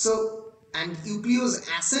 So, and Euclio's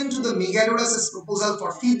assent to the Megadorus' proposal for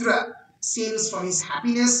Phaedria stems from his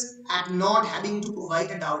happiness at not having to provide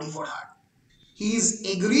a dowry for her. He is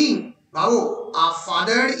agreeing, Babu, our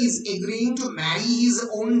father is agreeing to marry his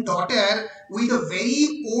own daughter with a very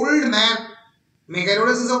old man.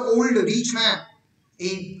 Megadorus is an old rich man.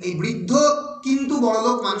 এই বৃদ্ধ কিন্তু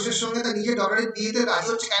বড়লোক মানুষের সঙ্গে তার নিজের ডটারের বিয়েতে রাজি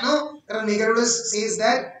হচ্ছে কেন? কারণ Megadorus says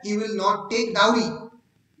that he will not take dowry.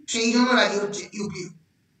 সেই জন্য রাজি হচ্ছে Euclio.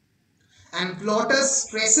 And Plautus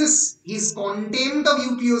stresses his contempt of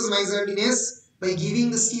Euclio's miserliness by giving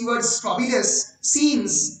the steward Strobylus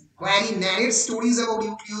scenes where he narrates stories about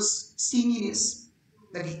Euclio's stinginess.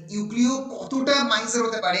 That Euclio কতটা miser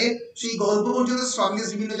হতে পারে সেই গল্প পর্যন্ত Strobylus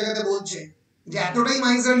বিভিন্ন জায়গাতে বলছে যে এতটাই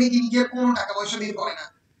মাইজারলি যে নিজের কোনো টাকা পয়সা বের করে না।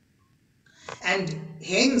 And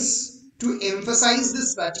hence, to emphasize this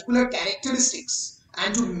particular characteristics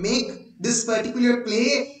and to make this particular play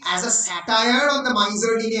as a satire on the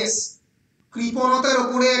miserliness, কৃপণতার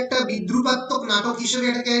উপরে একটা বিদ্রুপাত্মক নাটক হিসেবে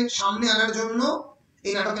এটাকে সামনে আনার জন্য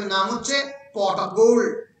এই নাটকের নাম হচ্ছে Pot of Gold.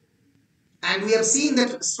 And we have seen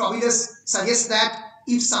that Strobylus suggests that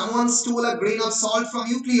if someone stole a grain of salt from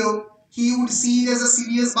Euclio, he would see it as a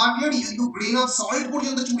serious burglary. যদি grain of salt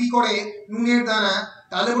পর্যন্ত চুরি করে, নুনের দানা,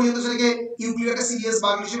 তাহলে পর্যন্ত সেটাকে Euclio একটা serious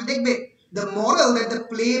burglary হিসেবে দেখবে। The moral that the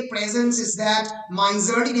play presents is that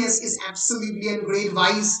miserliness is absolutely a great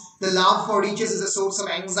vice. The love for riches is a source of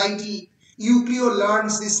anxiety. Euclio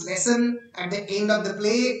learns this lesson at the end of the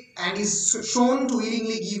play and is shown to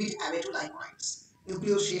willingly give it away to Lyconides.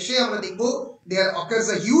 Euclio শেষে আমরা দেখব there occurs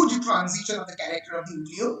a huge transition of the character of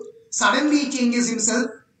Euclio. Suddenly he changes himself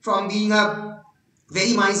from being a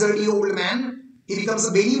very miserly old man, he becomes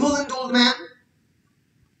a benevolent old man.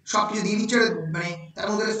 সবকিছু দিয়ে দিচ্ছে, মানে তার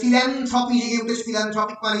মধ্যে philanthropy জেগে উঠেছে।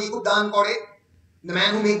 philanthropic মানে কি? খুব দান করে। The man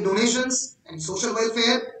who make donations and social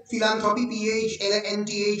welfare, philanthropy,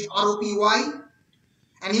 PHLNTHROPY.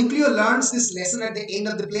 And Euclio learns this lesson at the end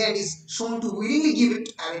of the play and is shown to willingly give it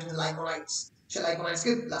away to the Lyconides. সে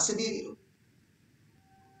লাইকোনাইডসকে লাস্টে দিয়ে দিল।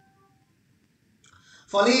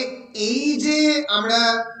 ফলে এই যে আমরা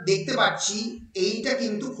দেখতে পাচ্ছি এইটা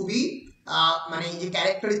কিন্তু খুবই মানে এই যে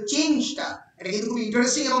ক্যারেক্টারের চেঞ্জটা এটা কিন্তু খুব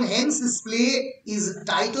ইন্টারেস্টিং, এবং Haynes this play is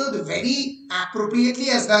titled very appropriately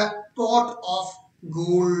as the pot of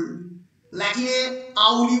gold. ল্যাটিনে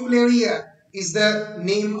আউলিউলারিয়া is the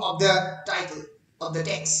name of the title of the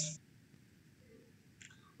text.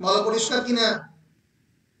 বলো পরিষ্কার কিনা?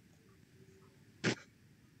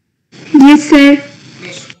 Yes, sir.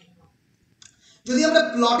 বেশ, যদি আমরা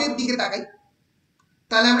প্লটের দিকে তাকাই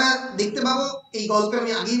তাহলে আমরা দেখতে পাবো এই গল্পে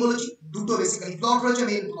আমি আগেই বলেছি দুটো বেসিক্যালি প্লট রয়েছে,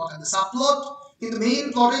 মেইন প্লট আর সাব প্লট। কিন্তু মেইন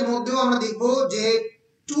প্লটের মধ্যেও আমরা দেখবো যে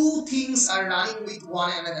two things are running with one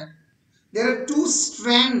another. There are two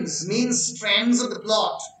strands, main strands of the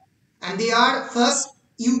plot, and they are first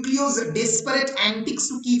Euclio's desperate antics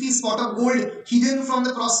to keep his pot of gold hidden from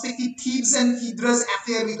the prospective thieves and Phaedra's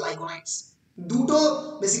affair with Lyconides. দুটো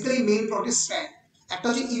basically main প্লটের strand. একটা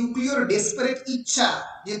হচ্ছে ইউক্লিওর desperate ইচ্ছা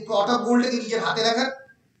যে পট of গোল্ডটাকে নিজের হাতে রাখার,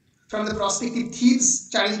 from the prospective thieves,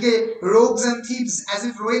 চারিদিকে rogues and thieves as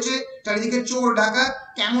if রয়েছে, চারিদিকে চোর ডাকাত,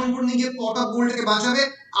 কেমন করে নিজে পট অফ গোল্ডটাকে বাঁচাবে।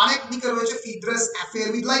 আরেক দিকে রয়েছে Phaedra's affair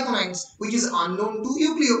with Lyconides, which is unknown to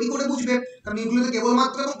Euclio। কি করে বুঝবে? কারণ ইউক্লিও তো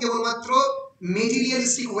কেবলমাত্র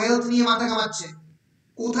মেটেরিয়ালিস্টিক ওয়েলথ নিয়ে মাথা ঘামাচ্ছে।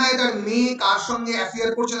 কোথায় তার মেয়ে কার সঙ্গে অ্যাফেয়ার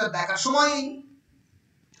করছে তার দেখার সময় নেই।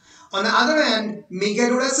 On the other hand,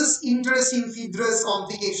 Megarodas's interest in Phaedra's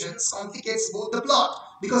complications complicates both the plot,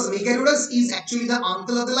 because Megarodas is actually the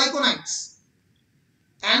uncle of the Lyconides,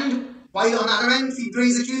 and while on the other hand Phaedra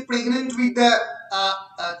is actually pregnant with the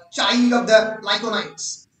child of the Lyconides.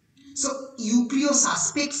 So Euclio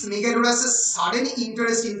suspects Megarodas's sudden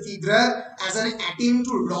interest in Phaedra as an attempt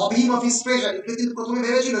to rob him of his treasure. Euclio কিন্তু প্রথমে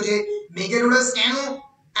ভেবেছিল যে মেগারোডাস কেন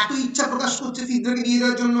এত ইচ্ছা প্রকাশ করছে ফিদ্রাকে বিয়ে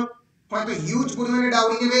দেওয়ার জন্য, হয়তো হিউজ পরিমাণে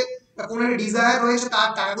ডাউরি নেবে বা কোনো একটা ডিজায়ার রয়েছে তার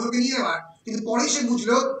টাকাগুলোকে নিয়ে নেওয়ার। কিন্তু পরে সে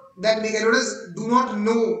বুঝলো that Megarodus do not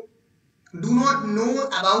know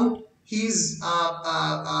about his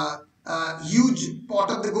huge pot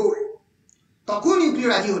of the gold. তখন ইউক্লিও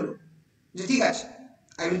রাজি হলো যে ঠিক আছে,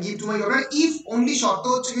 I will give to my daughter if only শর্ত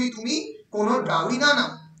হচ্ছে যদি তুমি কোনো ডাউরি না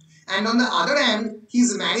নাও। And on the other hand, his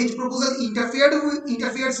marriage proposal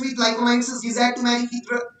interferes with Lyconides' desire to marry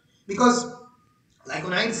Phaedra, because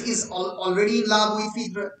Lyconides is already in love with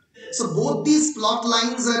Phaedra. So both these plot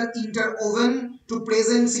lines are interwoven to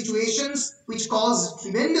present situations which cause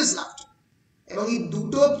tremendous laughter. এবং এই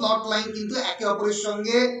দুটো plot line কিন্তু একে অপরের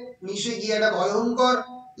সঙ্গে মিশে গিয়ে একটা ভয়ঙ্কর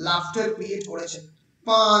লাফটার ক্রিয়েট করেছে।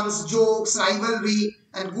 Puns, jokes, rivalry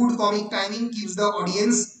and good comic timing keeps the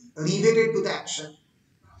audience riveted to the action.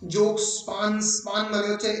 Jokes, puns, pun মানে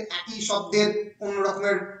হচ্ছে একই শব্দের অন্য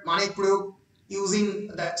রকমের মানে প্রয়োগ, using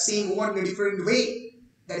the same word in a different way,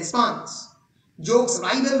 that is puns. Jokes,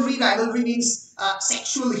 rivalry means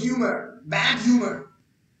sexual humor, bad humor.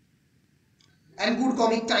 And good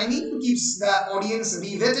comic timing keeps the audience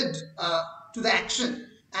riveted to the action.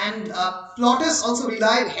 And Plautus also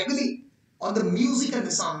relied heavily on the music and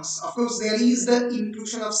the songs. Of course, there is the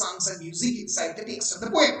inclusion of songs and music inside the text of the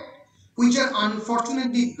poem, which are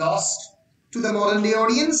unfortunately lost to the modern day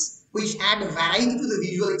audience, which add variety to the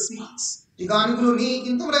visual experience. যে গানগুলো নেই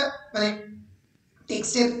কিন্তু আমরা মানে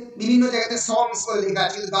টেক্সটের বিভিন্ন জায়গাতে সংস করে লেখা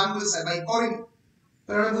আছে, গানগুলো সার্ভাইভ করেনি।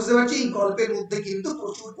 কারণ আমরা বুঝতে পারছি এই গল্পের মধ্যে কিন্তু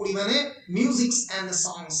প্রচুর পরিমাণে মিউজিকস এন্ড দ্য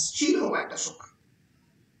সংস ছিল একটা সময়।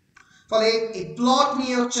 ফলে এই প্লট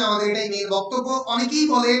নিয়ে হচ্ছে আমাদের এটাই মেইন বক্তব্য। অনেকেই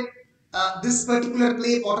বলে this particular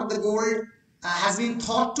play, Pot of the Gold, has been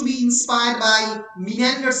thought to be inspired by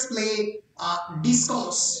Menander's play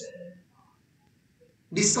Discourse.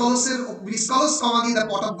 Discourse comedy the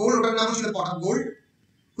Pot of Gold, ওটার নাম ছিল Pot of Gold,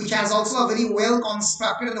 which has also a very well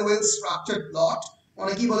constructed and well structured plot.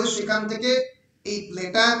 অনেকেই বলে সেখান থেকে এই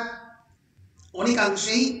প্লেটা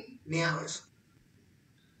অনেকাংশেই নেওয়া হয়েছে।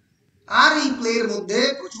 আর এই প্লের মধ্যে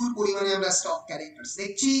প্রচুর পরিমাণে আমরা স্টক ক্যারেক্টার্স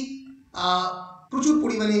দেখছি, প্রচুর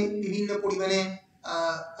পরিমাণে বিভিন্ন পরিমাণে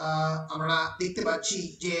আমরা দেখতে পাচ্ছি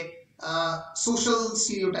যে সোশ্যাল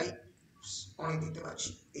স্টিরিওটাইপ অনেক দেখতে পাচ্ছি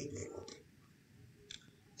এই প্লের মধ্যে।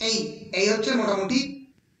 এই হচ্ছে মোটামুটি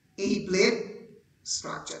এই প্লের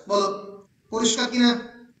স্ট্রাকচার। বলো পরিষ্কার কিনা?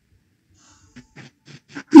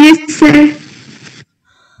 Yes, sir.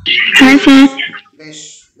 Hi, sir. বেশ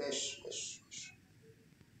বেশ বেশ।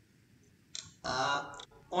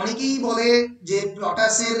 অনেকেই বলে যে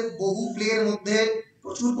প্লটাসের বহু প্লের মধ্যে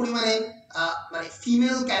প্রচুর পরিমাণে মানে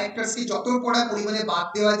ফিমেল ক্যারেক্টারসকে যত পরিমাণে বাদ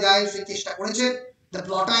দেওয়া যায় সে চেষ্টা করেছে। The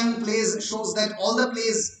Plotine plays shows that all the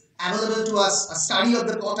plays available to us, a study of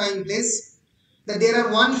the plot in place, that there are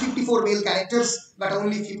 154 male characters but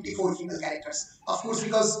only 54 female characters. Of course,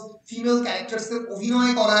 because female characters কে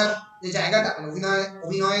অভিনয় করার যে জায়গাটা,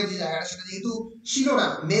 অভিনয়ের যে জায়গাটা সেটা যেহেতু ছিল না,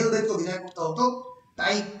 মেলদেরকে অভিনয় করতে হতো,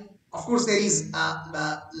 তাই of course there is the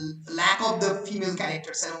lack of the female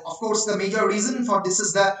characters, and of course the major reason for this is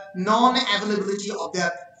the non-availability of the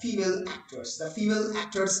female actors. The female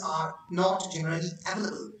actors are not generally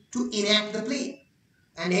available to enact the play,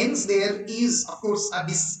 and hence there is of course a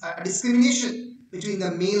discrimination between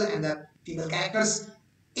the male and the female characters.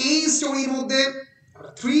 A story মধ্যে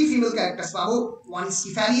three female characters পাবো. One is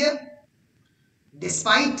Phaedria.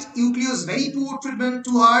 Despite Euclio's very poor treatment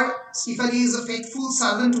to her, Phaedria is a faithful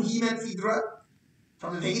servant to him and Phaedria.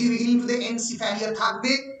 From the very beginning to the end, Phaedria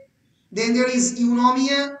থাকবে. Then there is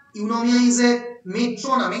Eunomia. Eunomia is a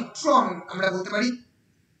matron আমরা বলতে পারি.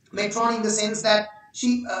 Matron in the sense that she,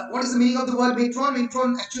 what is the meaning of the word matron? Matron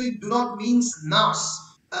actually do not means nurse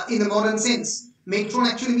in the modern sense. Matron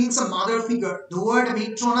actually means a mother figure. The word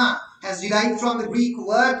matrona has derived from the Greek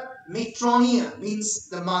word matronia, means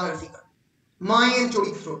the mother figure. মায়ের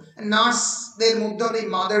চরিত্র, নার্সদের মধ্যে আমরা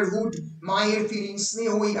motherhood, মায়ের feelings,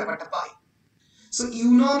 স্নেহ, এই ব্যাপারটা পাই। So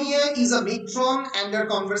Eunomia is a matron, and her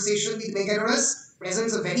conversation with Megadorus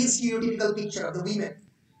presents a very stereotypical picture of the women.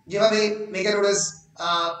 যেভাবে Megadorus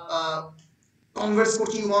কনভার্স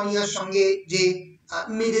করছে ইউনোমিয়ার সঙ্গে, যে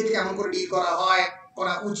মেয়েদেরকে কেমন করে ডিল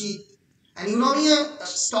করা উচিত, and Eunomia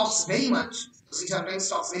talks very much. She sometimes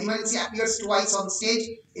talks very much. She appears twice on stage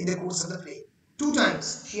in the course of the play. 2 times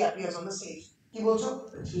she appears on the stage. কি বলছো?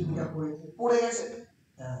 ঠিকটা পড়ে গেছে।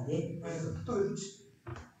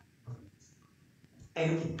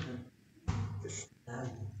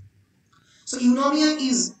 So Eunomia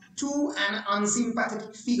is too an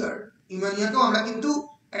unsympathetic figure. Eunomia ko amra kintu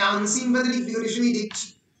an unsympathetic figure হিসেবেই দেখছি,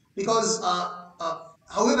 because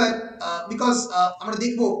however because আমরা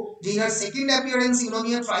দেখব যে in her second appearance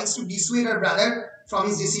Eunomia tries to dissuade her brother from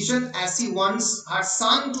his decision as he wants her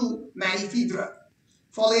son to marry Phaedria.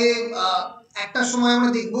 ফলে একটা সময়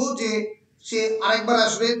আমরা দেখব যে সে আরেকবার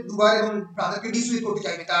আসবে, দুবার, এবং ব্রাদারকে ডিসুয়েড করতে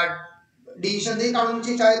চাইবে তার ডিসিশন দিয়ে, কারণ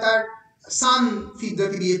সে চায় তার সান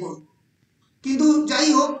ফিদ্রাকে বিয়ে করুক। কিন্তু যাই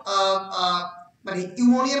হোক, মানে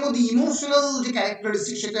ইউনোমিয়ার মধ্যে ইমোশনাল যে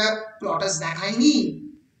ক্যারেক্টারিস্টিক সেটা প্লটাস দেখায়নি।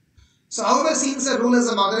 So however, since her role as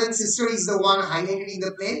a mother and sister is the one highlighted in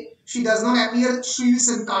the play, she does not appear shrewish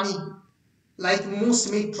and cunning like most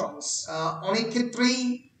matrons. অনেক ক্ষেত্রেই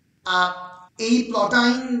এই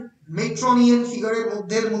প্লটাইন মেট্রোনিয়ান ফিগারের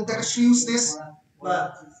মধ্যে একটা শ্রিউসনেস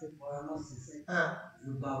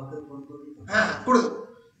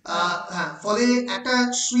ফলে একটা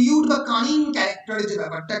শ্রিউড বা কানিং ক্যারেক্টারের যে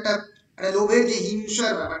ব্যাপারটা, একটা লোভের যে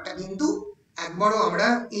হিংসার ব্যাপারটা কিন্তু একবারও আমরা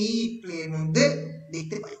এই প্লের মধ্যে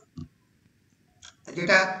দেখতে পাই,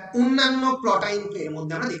 যেটা অন্যান্য প্লটাইন প্লের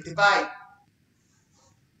মধ্যে আমরা দেখতে পাই।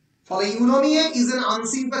 ফলে Eunomia is an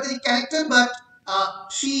unsympathetic character, but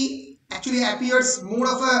she actually appears more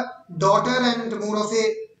of a daughter and more of a,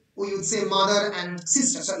 we would say, mother and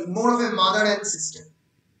sister. Sorry, more of a mother and sister.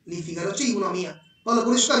 Li figure হচ্ছে Eunomia. বলো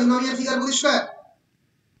পরিষ্কার, Eunomiaর figure পরিষ্কার?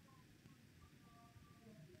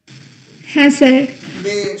 হ্যাঁ sir.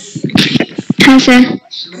 বেশ, হ্যাঁ sir.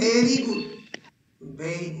 Very good,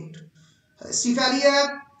 very good. Phaedria,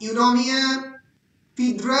 Eunomia,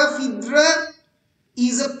 Phaedria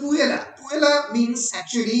is a puella. Puella means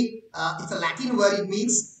actually, it's a Latin word. It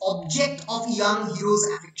means object of young hero's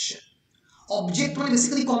affection. Object মানে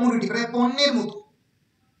basically commodity, মানে পণ্যের মতো।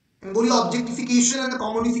 আমি বলি objectification and the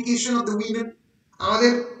commodification of the women.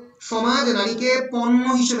 আমাদের সমাজ নারীকে পণ্য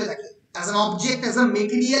হিসেবে দেখে, as an object, as a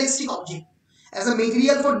materialistic object, as a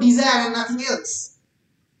material for desire and nothing else.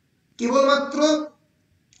 কেবলমাত্র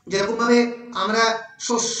যেরকম ভাবে আমরা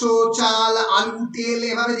শস্য, চাল, আলু, তেল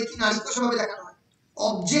এভাবে দেখি, নারীকে সেভাবে দেখানো হয়।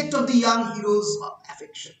 Object of the young hero's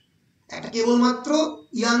affection. একটা কেবলমাত্র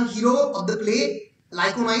young hero of the play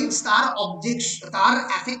লাইকোনাইডস, তার অবজেক্ট, তার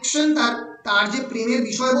অ্যাফেকশন, তার যে প্রেমের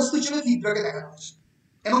বিষয়বস্তু হিসেবে ফিদ্রাকে দেখানো হয়েছে,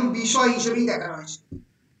 এবং বিষয় হিসেবেই দেখানো হয়েছে।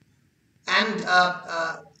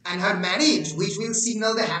 And her marriage, which will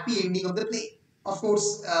signal the happy ending of the play. Of course,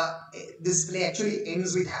 this play actually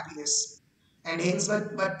ends with happiness, and hence,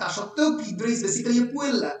 but তা সত্ত্বেও Phaedria is basically a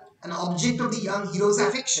puella, an object of the young hero's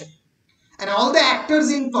affection. And all the actors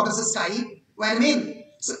in Plautus' type were men.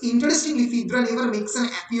 So interestingly, Phaedria never makes an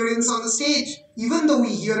appearance on the stage, even though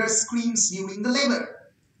we hear her screams during the labor.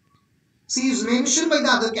 She is mentioned by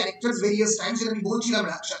the other characters various times. আমি বলছিলাম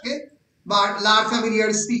রাক্ষাকে, but Lar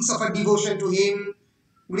Familiaris speaks of her devotion to him.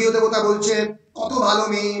 গৃহদেবতা বলছে কত ভালো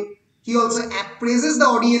মেয়ে। He also appraises the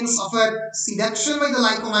audience of her seduction by the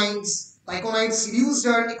Lyconides. Lyconides seduced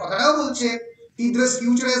her, এই কথাটাও বলছে। He Phaedra's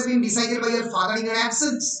future has been decided by her father in her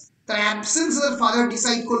absence. তার absence her father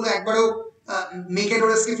decide করলো একবারও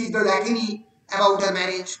মেগাডোরাসকে Phaedra দেখেনি about her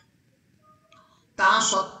marriage. তা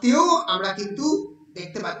সত্ত্বেও আমরা কিন্তু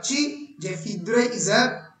দেখতে পাচ্ছি যে Phaedra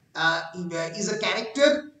is a character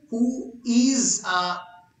who is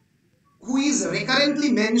recurrently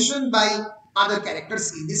mentioned by other characters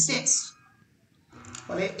in this text.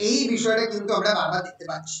 ফলে এই বিষয়টা কিন্তু আমরা বারবার দেখতে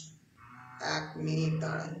পাচ্ছি। এক মিনিট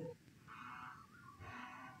দাঁড়ান।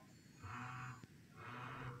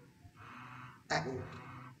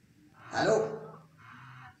 হ্যালো,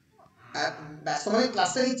 ব্যস্ত মানে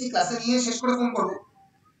ক্লাসটা নিচ্ছি, ক্লাসে নিয়ে শেষ করে ফোন করবো।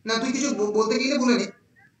 না তুই কিছু বলতে গেলে বলে নে।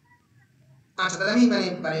 আচ্ছা তাহলে আমি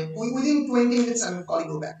মানে within 20 minutes I'm calling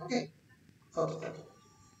you back. Okay.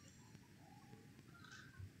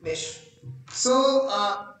 বেশ। So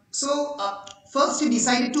first he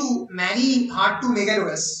decided to marry her to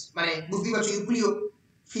Megadoras, মানে বুঝতেই পারছো Euclio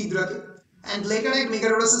Phaedraকে, and later at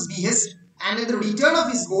Megadoras' behest and at the return of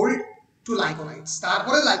his gold to Lyconides.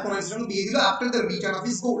 তারপরে Lyconides জন্য বিয়ে দিল after the return of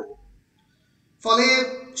his gold. ফলে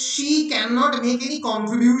she cannot make any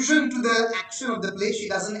contribution to the action of the play. She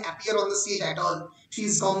doesn't appear on the stage at all. She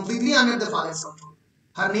is completely under the father's control.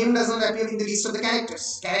 Her name does not appear in the list of the characters.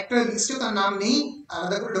 Character list এ তার নাম নেই,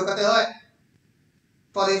 আলাদা করে ঢোকাতে হয়।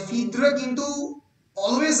 ফলে Phaedra কিন্তু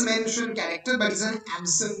always mentioned character but is an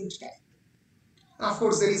absent character. And of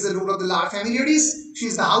course there is the role of the Lar Familiaris. She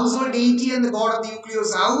is the household deity and the god of the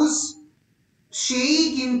Euclio's house. সেই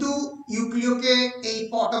কিন্তু ইউক্লিওকে এই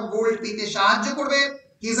পট of gold পেতে সাহায্য করবে।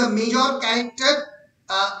 He is a major character,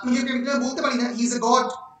 major character বলতে পারি না, he is a god,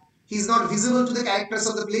 he is not visible to the characters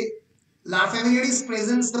of the play. Lar Familiaris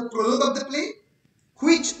presents the prologue of the play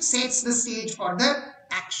which sets the stage for the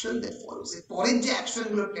action that follows. এর পরের যে action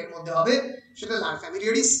গুলো প্লের মধ্যে হবে সেটা Lar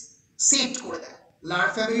Familiaris set করে দেয়। Lar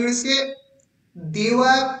Familiaris কে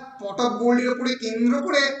দেওয়া পট অফ গোল্ডের উপরে কেন্দ্র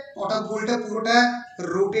করে পট অফ গোল্ডটা পুরোটা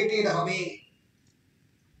রোটেটেড হবে।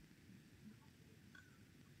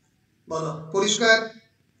 বলো, পরিষ্কার?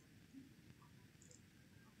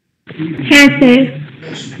 হ্যাঁ sir.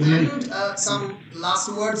 And some last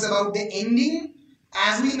words about the ending.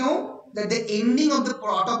 As we know that the ending of the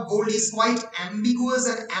pot of gold is quite ambiguous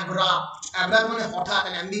and abrupt. Abrupt মানে হঠাৎ,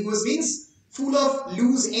 and ambiguous means full of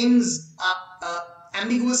loose ends.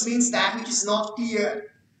 Ambiguous means that which is not clear.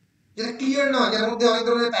 যেটা clear নয়, যার মধ্যে অনেক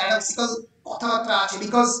ধরনের paradoxical কথাবার্তা আছে,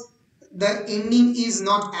 because the ending is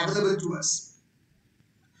not available to us.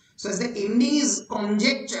 So as the ending is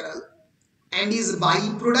conjectural and is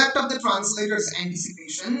byproduct of the translator's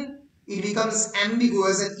anticipation, it becomes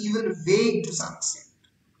ambiguous and even vague to some extent.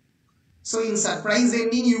 So in surprise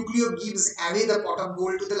ending, Euclio gives away the pot of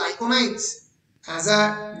gold to the Lyconides as a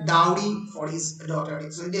dowry for his daughter.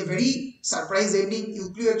 So in a very surprise ending,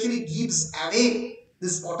 Euclio actually gives away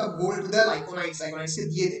this pot of gold to the Lyconides. Lyconides ke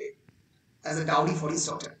diye debe as a dowry for his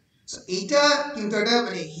daughter. So এটা কিন্তু একটা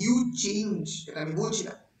মানে huge change, যেটা আমি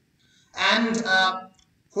বলছিলাম। And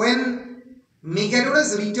when Megadoras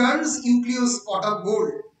returns Euclio's pot of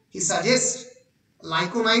gold, he suggests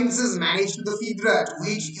Lyconides' marriage to the Phaedra, to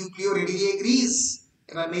which Euclio readily agrees.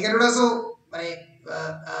 এবার মেগাডোরাসও মানে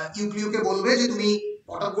ইউক্লিওকে বলবে যে তুমি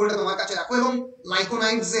পট অফ গোল্ডটা তোমার কাছে রাখো এবং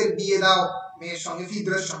লাইকোনাইডস এর বিয়ে দাও মেয়ের সঙ্গে,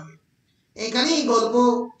 ফিদ্রার সঙ্গে। এখানেই গল্প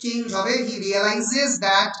চেঞ্জ হবে। হি রিয়ালাইজেস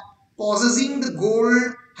that possessing the gold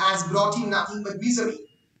has brought him nothing but misery.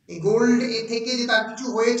 এই গোল্ড এ থেকে যে তার কিছু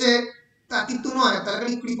হয়েছে তা কিন্তু নয়, তার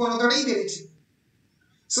খালি কৃপণতাটাই বেড়েছে।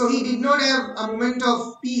 So he did not have a moment of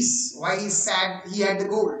peace while he said he had the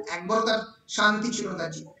gold. একবারও তার শান্তি ছিল না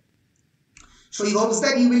তার জীবনে। So he hopes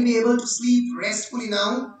that he will be able to sleep restfully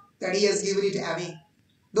now that he has given it away.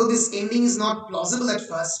 Though this ending is not plausible at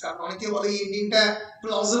first, কারণ অনেকে বলে এই এন্ডিংটা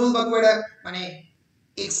প্লজিবল বা কোটা মানে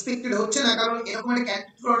এক্সপেক্টেড হচ্ছে না, কারণ এরকম একটা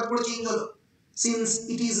ক্যারেক্টার হঠাৎ করে চেঞ্জ হলো, since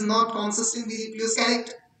it is not consistent with ইউক্লিওস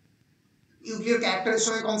character. ইউক্লিওর ক্যারেক্টারের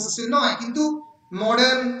সঙ্গে কনসিস্টেন্ট নয়, কিন্তু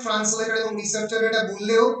মডার্ন ট্রান্সলেটর এবং রিসার্চার এটা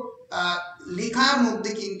বললেও লেখার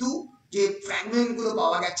মধ্যে কিন্তু যে ফ্র্যাগমেন্ট গুলো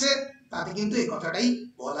পাওয়া গেছে তাতে কিন্তু এই কথাটাই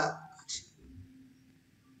বলা আছে।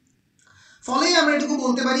 ফলে আমরা এটুকু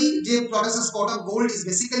বলতে পারি যে Plautus' pot of gold is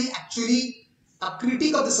basically actually a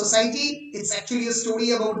critique of the society. It's actually a story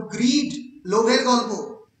about greed, লোভের গল্প।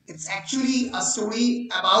 It's actually a story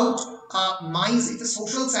about it's a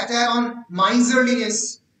social satire on miserliness,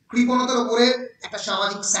 কৃপণতার উপরে একটা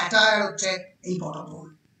সামাজিক স্যাটায়ার হচ্ছে এই pot of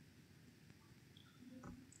gold।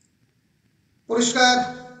 পরিষ্কার?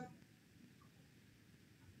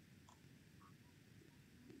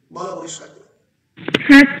 বলো পরিষ্কার।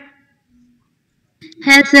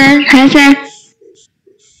 হ্যাঁ স্যার। হ্যাঁ স্যার।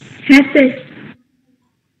 হ্যাঁ sir.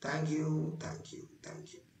 Thank you, thank you, thank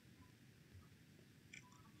you.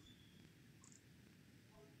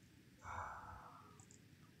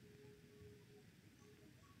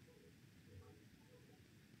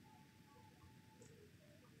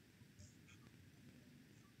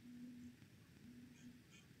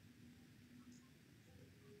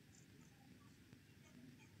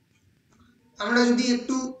 আমরা যদি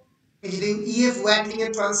একটু এই যে ইএফ ওয়াটলিং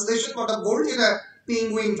এর ট্রান্সলেশন কত গোল্ড, যেটা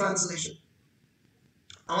পেঙ্গুইন ট্রান্সলেশন,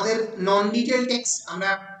 আমাদের নন ডিটেইল টেক্সট, আমরা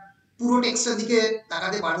পুরো টেক্সটের দিকে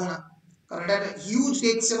তাকাতে পারবো না, কারণ এটা একটা হিউজ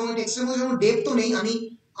টেক্সট এবং টেক্সটের মধ্যে কোনো ডেপথ তো নেই। আমি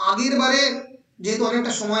আগের বারে যেহেতু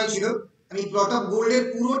অনেকটা সময় ছিল, আমি প্লট অফ গোল্ডের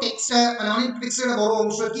পুরো টেক্সটটা মানে অনেক টেক্সটের একটা বড়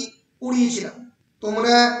অংশ কি পড়িয়েছিলাম।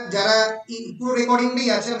 তোমরা যারা পুরো রেকর্ডিংটাই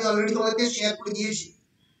আছে, আমি অলরেডি তোমাদেরকে শেয়ার করে দিয়েছি,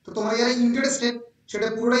 তো তোমরা যারা ইন্টারেস্টেড সেটা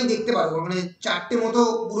পুরোটাই দেখতে পারবো। মানে 4টে মতো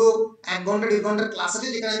পুরো 1 ঘন্টা 1.5 ঘন্টার ক্লাস আছে,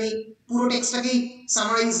 যেখানে আমি পুরো টেক্সটটাকেই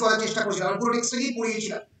সামারাইজ করার চেষ্টা করছিলাম, পুরো টেক্সটটাকেই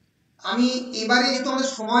পড়িয়েছিলাম। আমি এবারে যেহেতু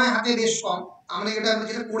আমাদের সময় হাতে বেশ কম, আমরা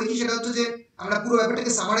যেটা করেছি সেটা হচ্ছে যে আমরা পুরো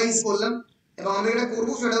ব্যাপারটাকে সামারাইজ করলাম, এবং আমরা যেটা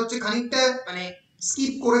করবো সেটা হচ্ছে খানিকটা মানে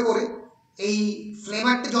স্কিপ করে করে এই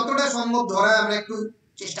ফ্লেভারটা যতটা সম্ভব ধরা আমরা একটু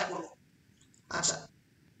চেষ্টা করব। আচ্ছা,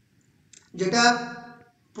 যেটা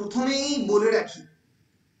প্রথমেই বলে রাখি,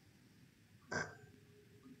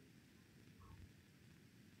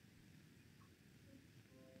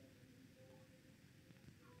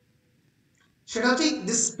 সেটা হচ্ছে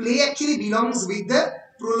this play actually belongs with the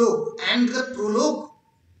prologue, and the prologue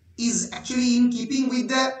is actually in keeping with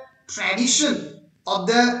the tradition of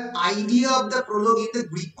the idea of the prologue in the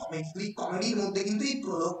Greek comedy. Greek comedy এর মধ্যে কিন্তু এই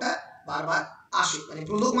প্রোলগটা বারবার আসে। মানে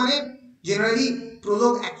প্রোলগ মানে generally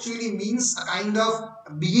prologue actually means a kind of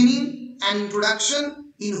beginning and introduction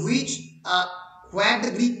in which where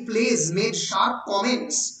the Greek plays made sharp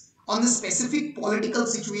comments on the specific political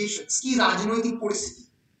situations, কি রাজনৈতিক পরিস্থিতি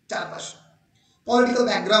চারপাশে, political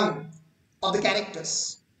background of the characters,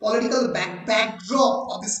 political backdrop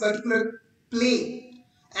of this particular play,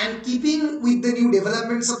 and keeping with the new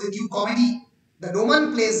developments of the new comedy, the Roman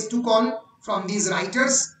plays took on from these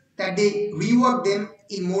writers that they rework them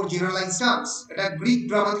in more generalized terms. এটা Greek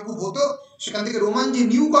ড্রামাতে খুব হতো, সেখান থেকে Roman যে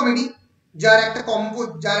new comedy, যার একটা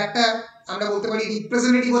আমরা বলতে পারি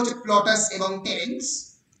রিপ্রেজেন্টেটিভ হচ্ছে প্লটাস এবং Terence,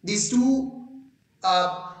 these two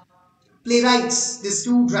playwrights, these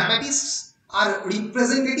two dramatists are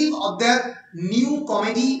representative of the new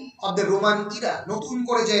comedy of the Roman era. নতুন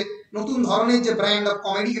করে যে নতুন ধরনের যে ব্র্যান্ড অফ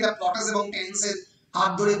কমেডি, যেটা প্লটাস এবং টেরেন্সের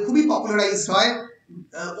হাত ধরে খুবই পপুলারাইজড হয়।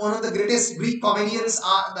 one of the greatest Greek comedians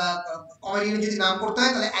are the comedian যদি নাম করতে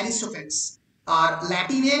হয় তাহলে অ্যারিস্টোফেন্স, আর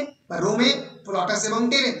ল্যাটিনে বা রোমে প্লটাস এবং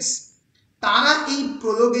টেরেন্স। তারা এই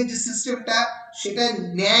প্রোলগের যে সিস্টেমটা সেটা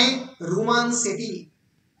নেয় রোমান সেটিং,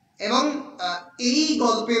 এবং এই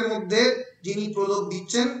গল্পের মধ্যে যিনি প্রোলগ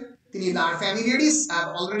দিচ্ছেন তিনি লার ফ্যামিলিয়ারিস, I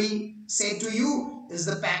have already said to you, is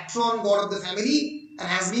the patron god of the family and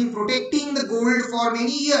has been protecting the gold for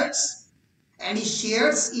many years, and he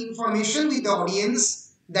shares information with the audience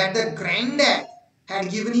that the granddad had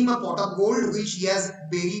given him a pot of gold which he has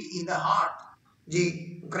buried in the heart. The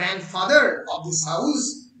grandfather of this house,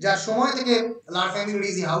 যার সময় থেকে লার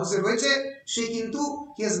ফ্যামিলিয়ারিস এই হাউসে রয়েছে, সে কিন্তু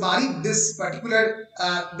he has buried this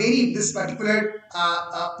particular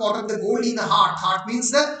pot of the gold in the heart. Heart means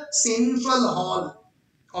the central hall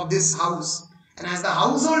of this house, and as the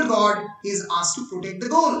household god he is asked to protect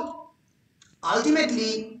the gold.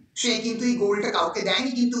 Ultimately সে কিন্তু এই গোল্ডটা কাউকে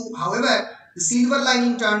দেয়নি, কিন্তু however the silver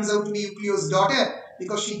lining turns out to be Euclio's daughter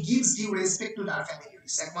because she gives due respect to Lar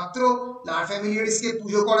Familiaris. একমাত্র লার ফ্যামিলিয়ারিসকে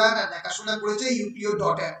পুজো করা আর দেখাশোনা করেছে ইউক্লিওর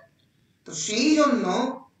daughter, তো সেই জন্য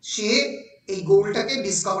সে এই গোল্ডটাকে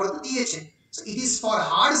ডিসকভার করতে দিয়েছে। So it is for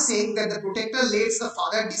her sake that the protector lets the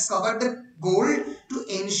father discover the gold to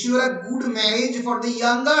ensure a good marriage for the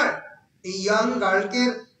young girl. এই ইয়াং গার্লকে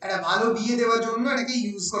একটা ভালো বিয়ে দেওয়ার জন্য, এটাকে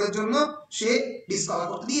ইউজ করার জন্য সে ডিসকভার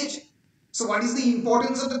করতে দিয়েছে। So what is the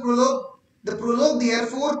importance of the prologue? The prologue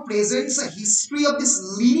therefore presents a history of this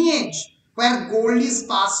lineage where gold is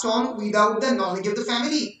passed on without the knowledge of the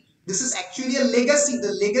family. This is actually a legacy,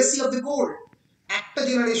 the legacy of the gold. একটা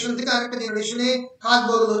generation থেকে আরেকটা জেনারেশনে হাত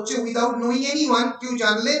বদল হচ্ছে without knowing anyone. কেউ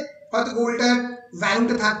জানলে হয়তো গোল্ডটার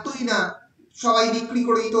ভ্যালুটা থাকতোই না, সবাই বিক্রি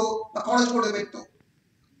করে দিত বা খরচ করে ফেলতো।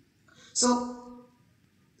 So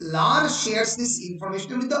Lar shares this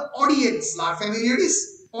information with the audience. Lar Familiaris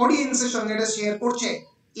অডিয়েন্সের সঙ্গে এটা শেয়ার করছে।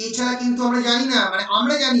 এছাড়া কিন্তু আমরা জানি না, মানে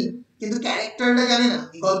আমরা জানি কিন্তু ক্যারেক্টারটা জানে না,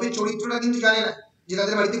 গল্পের চরিত্রটা কিন্তু জানে না যে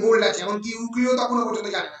তাদের বাড়িতে গোল্ড আছে, এমনকি ইউক্লিও তখনও পর্যন্ত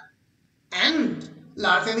জানে না। And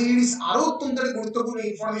Lar Familiaris আরো অত্যন্ত গুরুত্বপূর্ণ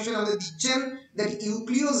ইনফরমেশন আমাদের দিচ্ছেন that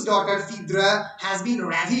Euclio's daughter Phaedria has been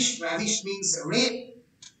ravished. Ravished means raped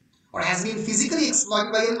or has been physically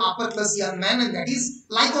exploited by an upper class young man, and that is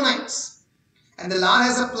Lyconides. And the Lar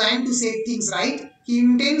has a plan to set things right. He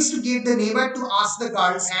intends to get the neighbor to ask the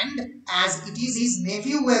girl's hand, as it is his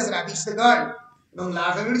nephew who has ravished the girl. এবং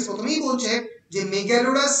Lar Familiaris প্রথমেই বলছে যে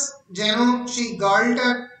মেগালোরাস যেন সেই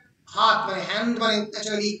গার্লটার হাত মানে hand মানে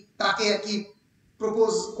naturally তাকে আর কি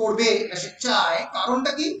প্রপোজ করবে, এটা সে চায়।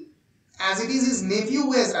 কারণটা কি? as it is his nephew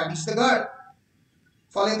who has ravished the girl.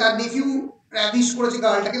 ফলে তার নেফিউ র্যাভিশ করেছে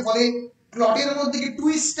গার্লটাকে, ফলে প্লটের মধ্যে যে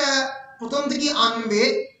টুইস্টটা প্রথম থেকে আনবে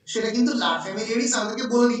সেটা কিন্তু লার ফ্যামিলিয়ারিস আমাদেরকে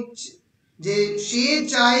বলে দিচ্ছে যে সে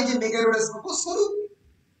চায় যে মেগারোডাস প্রপোজ করুক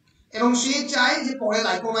এবং সে চায় যে পরে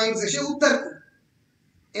লাইকোনাইডস এসে উদ্ধার করুক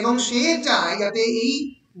এবং সে চায় যাতে এই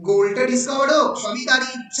গোলটা ডিসকভার হোক, সবই তারই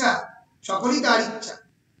ইচ্ছা, সকলই তার ইচ্ছা।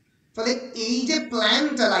 ফলে এই যে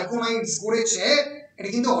প্ল্যানটা লাইকোনাইডস করেছে এটা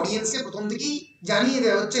কিন্তু অডিয়েন্সকে প্রথম থেকেই জানিয়ে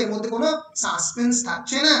দেওয়া হচ্ছে, এর মধ্যে কোনো সাসপেন্স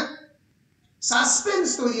থাকছে না। সাসপেন্স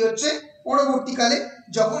তৈরি হচ্ছে পরবর্তীকালে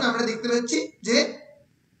যখন আমরা দেখতে পাচ্ছি যে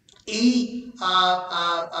এই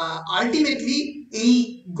আলটিমেটলি এই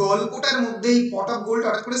গল্পটার মধ্যে এই পট অফ গোল্ড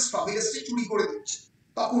হঠাৎ করে স্ট্রবেরিসটি চুরি করে দিচ্ছে,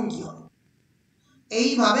 তখন কি হবে।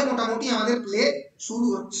 এইভাবে মোটামুটি আমাদের প্লে শুরু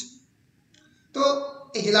হচ্ছে। তো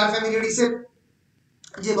এই যে লার ফ্যামিলিয়ারিসের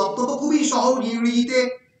যে বক্তব্য খুবই সহজ, ইংরেজিতে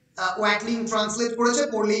ওয়াটলিং ট্রান্সলেট করেছে,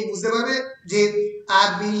 পড়লেই বুঝতে পারবে যে I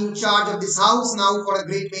have been in charge of this house now for a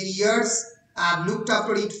great many years. I have looked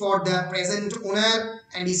after it for the present owner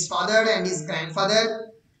and his father and his grandfather.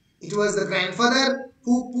 It was the grandfather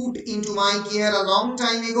who put into my care a long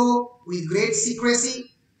time ago with great secrecy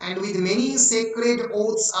and with many sacred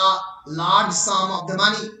oaths a large sum of the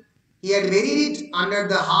money. He had buried it under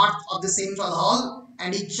the hearth of the central hall and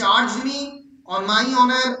he charged me on my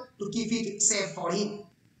honor to keep it safe for him.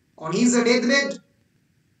 On his deathbed,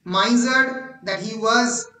 miser that he was,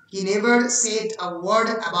 he never said a word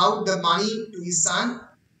about the money to his son.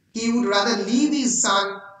 He would rather leave his son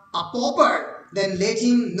a pauper than let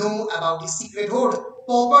him know about his secret hoard.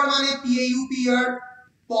 Pauper mane P-A-U-P-R,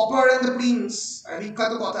 pauper and the prince.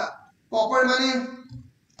 বিখ্যাত কথা। pauper mane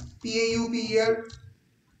P-A-U-P-R,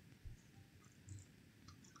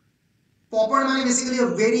 pauper mane basically a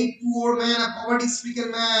very poor man, a poverty stricken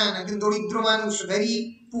man, একজন দরিদ্র মানুষ, very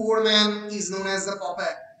poor man is known as the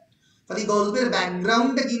pauper. ফলে গল্পের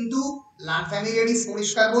ব্যাকগ্রাউন্ডটা কিন্তু লার ফ্যামিলিয়ারিস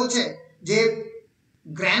পরিষ্কার বলছে যে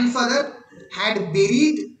grandfather had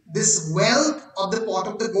buried this wealth of the pot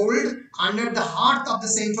of the gold under the hearth of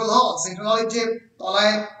the central hall. Central hall যে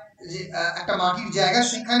তলায় একটা মাটির জায়গা,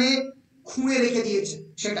 সেখানে খুঁড়ে রেখে দিয়েছে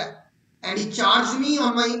সেটা। and he charged me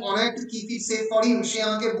on my honor to keep it safe for him. সে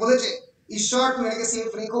আমাকে বলেছে ঈশ্বর তুমি এটাকে সেফ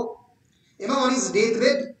রেখো। এবং on his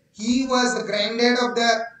deathbed he was the granddad of the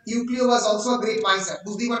Euclio was also a great miser.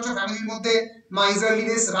 বুঝতেই পারছো ফ্যামিলির মধ্যে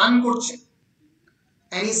miserliness রান করছে।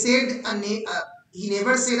 and he said he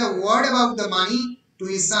never said a word about the money to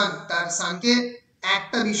his son. তার সনকে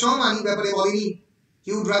একটা বিষয় মানির ব্যাপারে বলেনি। he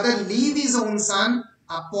would rather leave his own son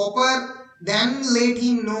a pauper than let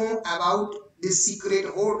him know about this secret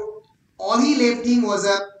hoard. All he left him was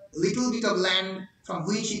a little bit of land from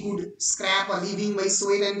which he could scrap a living by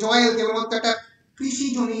sweat and toil. কেবলমাত্র একটা কৃষি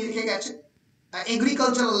জমি রেখে গেছে,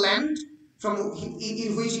 agricultural land from in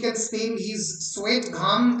which he can spend his sweat,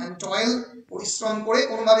 ঘাম and toil, পরিশ্রম করে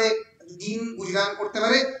কোনোভাবে দিন গুজরান করতে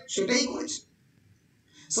পারে, সেটাই করেছে।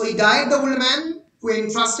 So he died, the old man who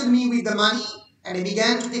entrusted me with the money, and I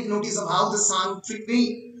began to take notice of how the son treated me.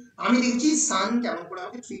 আমি দেখছি সান কেমন করে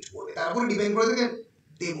আমাকে ট্রিট করবে, তার উপর ডিপেন্ড করে থেকে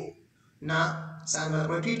দেব না। সান ভালো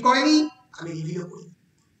করে ট্রিট করেনি, আমি রিভিউ করি।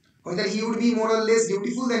 Whether he would be more or less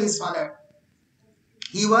dutiful than his father.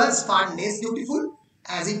 He was far less dutiful,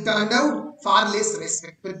 as it turned out, far less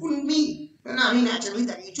respectful me. না আমি ন্যাচারালি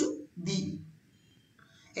তাকে কিছু দিই।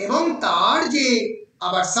 এবং তার যে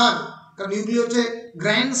আবার সান, কারণ ইউক্লিও হচ্ছে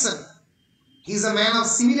grandson, he is a man of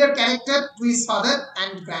similar character to his father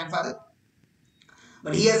and grandfather,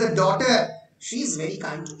 but he has a daughter. She is very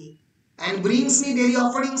kind to me and brings me daily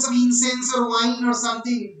offerings of incense or wine or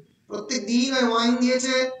something. প্রত্যেক দিন ওই wine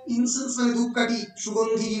দিয়েছে, incense মানে ধূপকাঠি,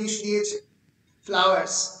 সুগন্ধি জিনিস দিয়েছে,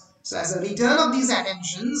 flowers. So as a return of these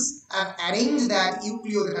attentions, I have arranged that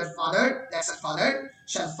Euclio, that her father,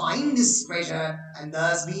 shall find this treasure and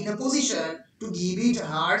thus be in a position to give it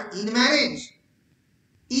her in marriage,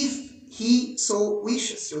 if he so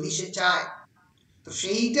wishes. যদি সে চায়, তো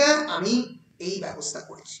সেইটা আমি এই ব্যবস্থা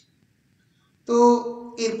করেছি। তো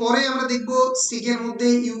এরপরে আমরা দেখব স্টেজের মধ্যে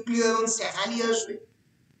ইউক্লিও এবং স্টেফানিয়া আসবে।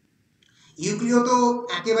 ইউক্লিও তো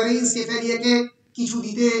একেবারেই স্টেফানিয়াকে কিছু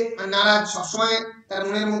দিতে নারাজ, সবসময় তার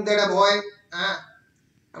মনের মধ্যে একটা ভয়।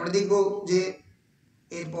 আমরা দেখব যে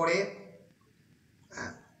এরপরে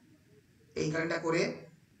এই কারণটা করে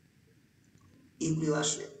ইউক্লিও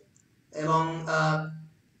আসবে এবং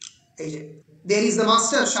এই যে there is the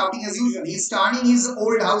master shouting as usual. He is turning his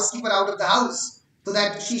old housekeeper out of the house so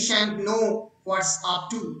that she shan't know what's up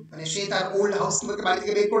to. মানে সে তার old housekeeper কে বাড়ি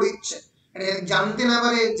থেকে বের করে দিচ্ছে, মানে জানতে না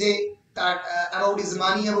পারে যে তার about his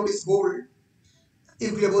money, about his gold.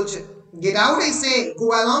 ইউক্লিও বলছে get out, I say, go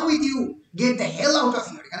along with you, get the hell out of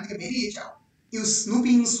here, এখান থেকে বেরিয়ে যাও, you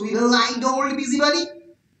snooping swivel-eyed old busybody.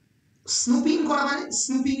 Snooping করা মানে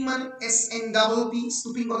স্নুপিং মানে SNPP,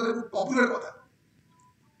 স্নুপিং কথাটা খুব পপুলার কথা।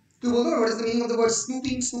 কেউ বলতে পারো what is the meaning of the word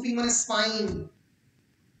snooping? Snooping মানে স্পাইং,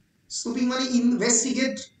 স্নুপিং মানে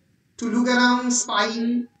investigate, to look around, spying,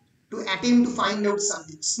 two attempt to find out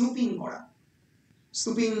something. Snooping করা,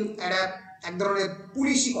 স্নুপিং এক ধরনের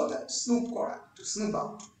পুলিশি কথা, স্নুপ করা, টু স্নুপ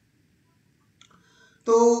আউট।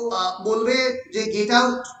 তো বলবে যে get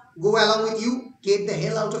out, go along with you, get the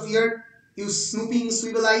hell out of here, you snooping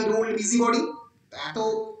সুইবল I'd old busy body. এত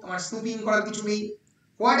তোমার স্নুপিং করার কিছু নেই।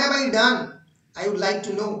 What have I done? I would like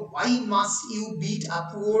to know, why must you beat a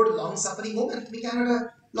poor long suffering woman? তুমি কেন একটা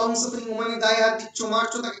long suffering woman এর গায়ে হাত দিচ্ছ,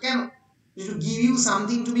 মারছো তাকে কেন? To give you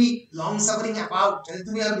something to be long suffering about, যাতে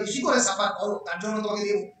তুমি আর বেশি করে সাফার করো, তার জন্য তোমাকে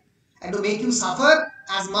দেব। And to make you suffer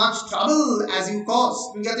as much trouble as you cause,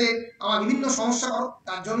 তুমি যাতে আমার বিভিন্ন সমস্যা করো,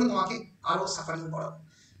 তার জন্য তোমাকে আরো সাফারিং করাবো।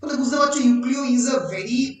 তাহলে বুঝতে পারছো ইউক্লিও is a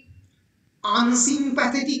very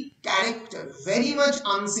unsympathetic character, very much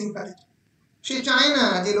unsympathetic. সে চায় না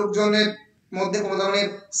যে লোকজনের মধ্যে কোনো ধরনের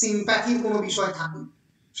সিম্প্যাথির কোনো বিষয় থাকুক,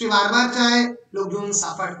 সে বারবার চায় লোকজন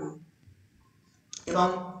সাফার করুক। এবং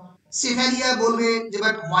সেফালিয়া বলবে যে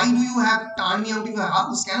but why do you have turn me out of your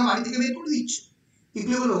house, কেন বাড়ি থেকে বের করে দিচ্ছ?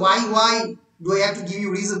 ইউক্লিও বলবে why do I have to give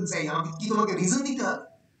you reason, চাই আমাকে কি তোমাকে রিজন দিতে হবে?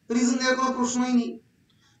 রিজন দেওয়ার কোনো প্রশ্নই নেই।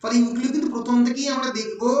 ফলে ইউক্লিও কিন্তু প্রথম থেকেই আমরা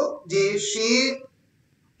দেখব যে সে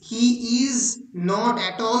he is not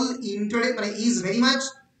at all interested, মানে he is very much,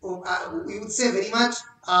 we would say very much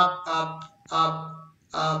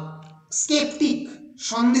skeptic,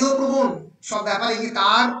 সন্দেহপ্রবণ সব ব্যাপারে, কি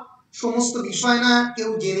তার সমস্ত বিষয় না কেউ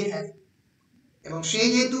জেনে থাকে। এবং সে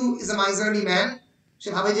যেহেতু ইজ আ miserly man, সে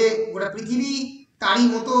ভাবে যে গোটা পৃথিবী তারই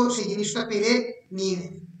মতো সেই জিনিসটা পেরে নিয়ে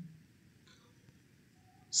নেবে।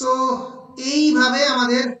 সো এইভাবে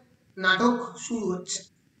আমাদের নাটক শুরু হচ্ছে।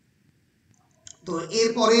 তো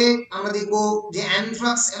এরপরে আমরা দেখব যে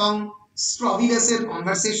অ্যানথ্রাক্স এবং স্ট্রবিলাসের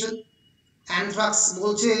কনভারসেশন। অ্যানথ্রাক্স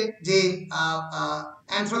বলছে যে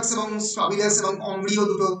অ্যানথ্রাক্স এবং স্ট্রবিলাস এবং অম্ব্রিও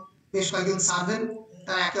দুটো বেশ কয়েকজন সার্ভেন্ট,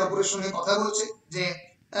 তারা একে অপরের সঙ্গে কথা বলছে যে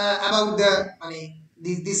অ্যাবাউট দ্য মানে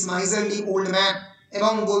দিস মাইজারলি ওল্ড ম্যান,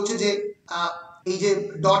 এবং বলছে যে এই যে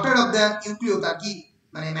ডটার অফ দ্য ইউক্লিও, তার কি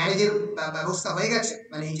মানে ম্যারেজের ব্যবস্থা হয়ে গেছে,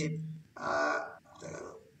 মানে এই যে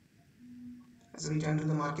return to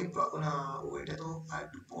the market, না ওইটা তো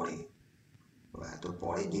একটু পরে, এত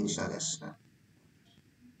পরে জিনিসটা আসছে না।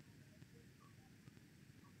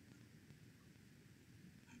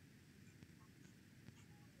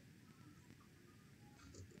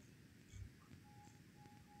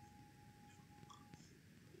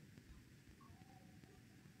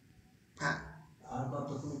 হ্যাঁ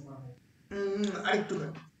আরেকটু।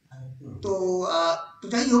 তো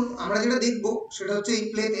যাই হোক, আমরা যেটা দেখবো সেটা হচ্ছে এই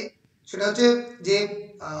প্লেতে, সেটা হচ্ছে যে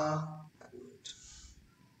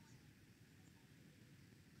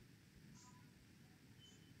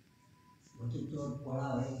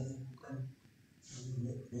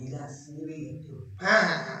হ্যাঁ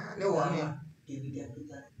হ্যাঁ হ্যাঁ নেবো আমি টিভিটা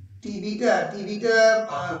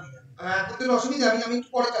করতে অসুবিধা, আমি একটু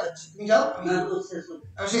পরে চালাচ্ছি, তুমি যাও, আমি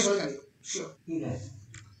শেষ হয়ে যাবে শিওর।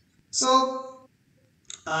 সো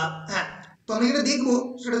হ্যাঁ, তো আমরা যেটা দেখবো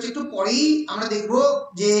সেটা হচ্ছে একটু পরেই আমরা দেখবো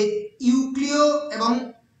যে ইউক্লিও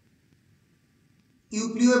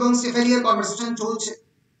এবং সেফালিয়ার কনভারসেশন চলছে।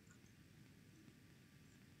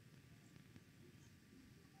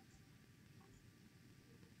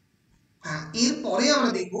 হ্যাঁ, এরপরে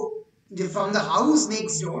আমরা দেখবো যে ফ্রম দ্য হাউস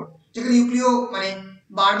নেক্সট ডোর, যেখানে ইউক্লিও মানে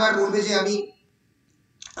বারবার বলবে যে আমি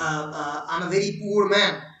I am a very poor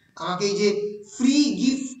man, আমাকে এই যে ফ্রি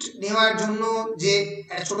গিফট নেওয়ার জন্য যে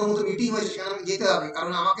একটা ছোট মতো মিটিং হয়েছে সেখানে আমাকে যেতে হবে,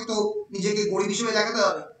 কারণ আমাকে তো নিজেকে গরিব হিসেবে দেখাতে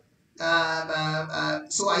হবে।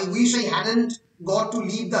 So I wish I hadn't got to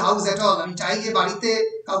leave the house at all, আমি চাই যে বাড়িতে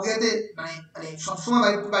কাউকে যাতে মানে মানে সবসময়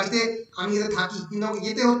বাড়িতে আমি যাতে থাকি, কিন্তু আমাকে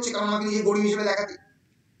যেতে হচ্ছে কারণ আমাকে নিজে গরিব হিসেবে দেখাতে।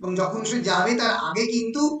 এবং যখন সে যাবে তার আগে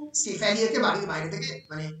কিন্তু স্টেফানিয়াকে বাড়ির বাইরে থেকে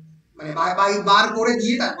মানে মানে বার করে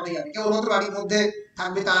দিয়ে তারপরে যাবে, কেবলমাত্র বাড়ির মধ্যে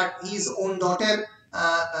থাকবে তার his own daughter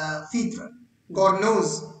ফিদরা। God nose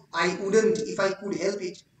I wouldn't if I could help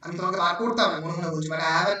it, আমি তোমাকে বার করতাম না মনে মনে বলছি, but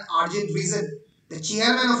I have an urgent reason. The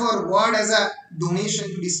chairman of our word as a donation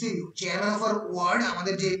two distribute, chairman of our word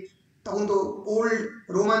আমাদের যে তখন তো ওল্ড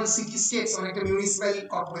রোমান সিটি স্টেটস, মানে একটা মিউনিসিপ্যাল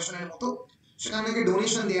কর্পোরেশনের মতো, সেখান থেকে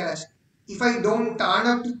ডোনেশন দেওয়ার আছে। If I don't turn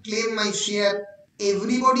up to claim my share,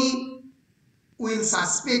 everybody will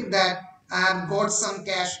suspect that I have got some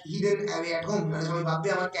cash hidden away at home, মানে সবাই ভাববে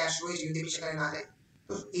আমার ক্যাশ রয়েছে যদি আমি সেখানে না যাই,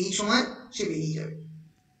 তো এই সময় সে বেরিয়ে যাবে।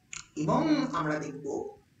 এবং আমরা দেখব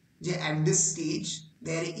যে at this stage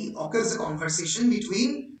there occurs a conversation between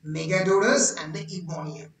Megadorus and the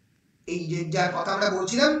Ebonian, এই যে যার কথা আমরা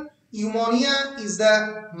বলছিলাম Eumonia is the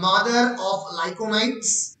mother of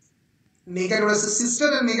Lyconides. Megadorus is sister,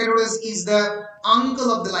 and Megadorus is the uncle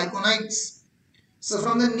of the Lyconides. So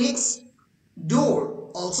from the next door,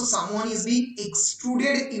 also someone is being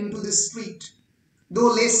extruded into the street.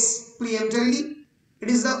 Though less peremptorily, it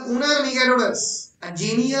is the owner Megadorus, a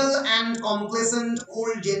genial and complacent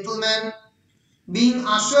old gentleman, being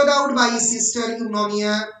ushered out by his sister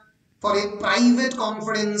Eunomia for a private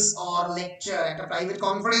conference or lecture. একটা private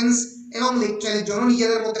conference এবং লেকচারের জন্য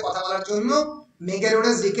নিজেদের মধ্যে কথা বলার জন্য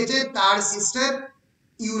মেগাডোরাস ডেকেছে তার সিস্টার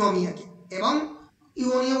ইউনোমিয়াকে। এবং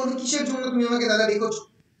ইউনোমিয়া বলে, কিসের জন্য তুমি আমাকে দাদা ডেকেছো?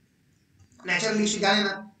 ন্যাচারালি সে জানে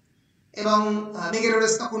না। এবং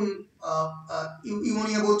মেগাডোরাস তখন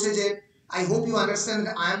ইউনোমিয়া বলছে যে I hope you understand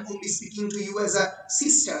that I am only speaking to you as a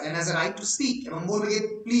sister and as a right to speak. এবং বলবে যে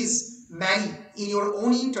please marry in your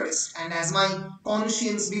own interest and as my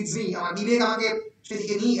conscience bids me, আমার বিবেক আমাকে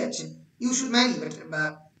সেদিকে নিয়ে যাচ্ছে, you should marry. But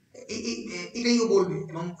এটাই ও বলবে।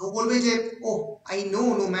 এবং ও বলবে যে oh I know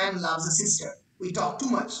no man loves a sister, we talk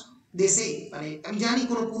too much, they say, মানে আমি জানি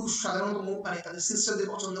কোনো পুরুষ সাধারণত মানে তাদের সিস্টারদের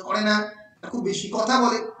পছন্দ করে না, খুব বেশি কথা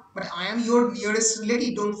বলে, but I am your nearest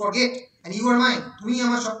relative, don't forget, and you are mine. তুমি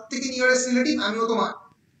আমার সবথেকে nearest relative, আমিও তোমার।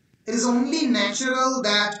 It is only natural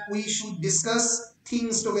that we should discuss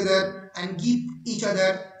things together and give each other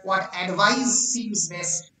what advice seems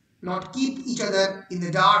best, not keep each other in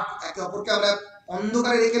the dark. একে অপরকে আমরা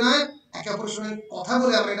অন্ধকারে রেখে নয়, একে অপরের সঙ্গে কথা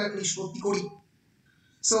বলে আমরা এটা নিষ্পত্তি করি।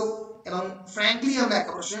 সো এবং ফ্র্যাঙ্কলি আমরা একে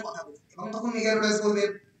অপরের সঙ্গে কথা বলি। এবং তখন মেগাডোরাস বলবে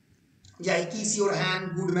যে I kiss your hand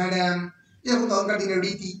good madam, যেরকম তখনকার দিনের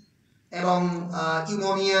রীতি। এবং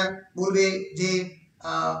ইউনোমিয়া বলবে যে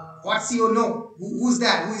what's your no, who's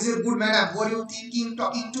that, who is your good madam, who are you thinking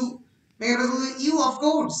talking to? Megadorus বলবে you, of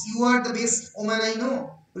course, you are the best woman I know.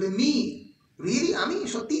 বলে me, really, আমি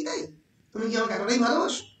সত্যিই তাই? তুমি কি আমাকে এতটাই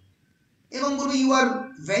ভালোবাসো? এবং বলবে you are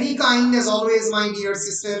very kind as always my dear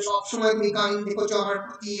sister, সব সময় তুমি কাইন্ড দেখেছো আমার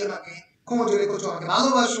প্রতি, আমাকে খোঁজ রেখেছো, আমাকে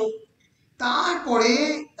ভালোবাসো। তারপরে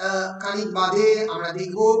খানিক বাদে আমরা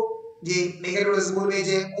দেখব যে মেগাডোরাস বলবে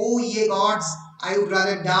যে oh ye gods, I would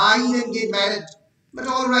rather die than get married, but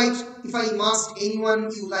all right, if I must anyone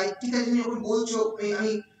you like. ঠিক আছে, তুমি যখন বলছো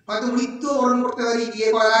আমি হয়তো মৃত্যু বরণ করতে পারি বিয়ে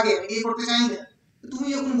করার আগে, আমি বিয়ে করতে চাই না, তুমি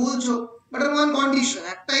যখন বলছো, but on one condition,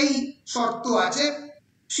 একটাই শর্ত আছে,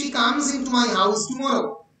 she comes into my house tomorrow,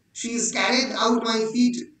 she is carried out my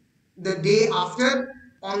feet the day after,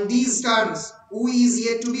 on these terms, who is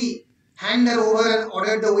yet to be, hand her over and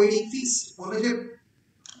order the wedding feast. বলে যে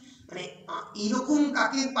মানে এরকম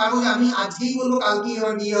কাকে পারো যে আমি আজকেই বলবো কালকেই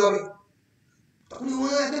আমার বিয়ে হবে? তখন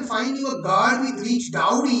I can find you a girl with rich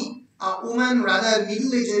dowry, a woman rather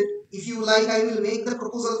middle aged, if you like I will make the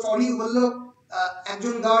proposal for you. বললো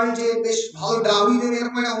একজন গার্ল যে বেশ ভালো ডাউরি দেবে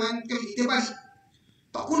এরকম একটা ওম্যানকে আমি দিতে পারি।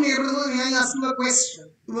 তখন may I ask you a question?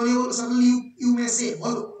 Suddenly you may say,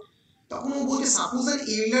 বলো। তখন ও বলছে suppose an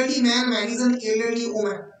elderly man marries an elderly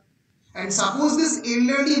woman, and suppose this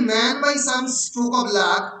elderly man by some stroke of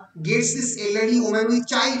luck gets this elderly woman with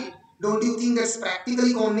child. Don't you think that's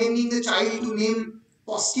practically condemning the child to name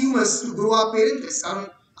posthumous, to grow up parentless? কারণ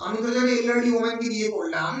আমি তো যদি elderly woman কে বিয়ে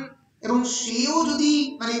করলাম এবং সেও যদি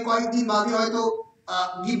মানে কয়েকদিন বাদে হয়তো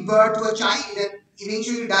give birth to a child and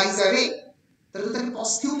eventually dies away, তাহলে তো তাকে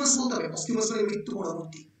posthumous বলতে হবে। posthumous মানে মৃত্যু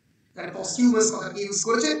পরবর্তী। কারণ posthumous কথাটা ইউজ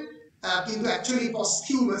করেছে, কিন্তু অ্যাকচুয়ালি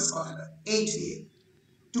posthumous কথাটা এইচ দিয়ে,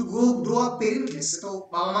 to grow up parentless, তো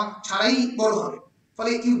বাবা মা ছাড়াই বড় হবে।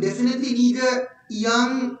 ফলে you definitely need a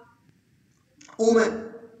young woman,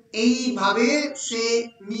 এইভাবে সে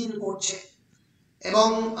মিন করছে।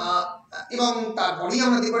 এবং তারপরেই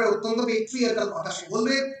আমরা দেখব অত্যন্ত পেট্রিয়ার্কাল কথা সে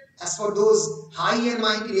বলবে, as for those high and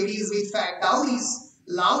mighty ladies with fat dowries,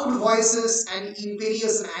 loud voices and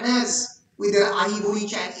imperious manners with their ivory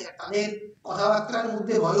chariot, তাদের কথাবার্তার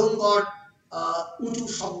মধ্যে ভয়ঙ্কর উঁচু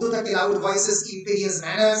শব্দ থাকে, লাউড ভয়েসেস, ইম্পেরিয়াস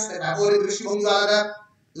ম্যানার্স, ব্যবহারের দৃষ্টিভঙ্গি আলাদা,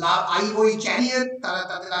 আইভরি চ্যারিয়ট,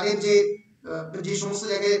 তাদের যে সমস্ত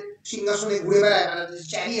জায়গায় সিংহাসনে ঘুরে বেড়ায়,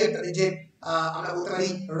 চ্যারিয়ট, তাদের যে আমরা বলতে পারি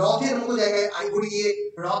রথের মতো জায়গায় আইভরি দিয়ে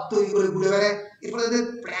রথ তৈরি করে ঘুরে বেড়ায়। এরপরে তাদের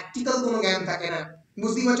প্র্যাকটিক্যাল কোনো জ্ঞান থাকে না।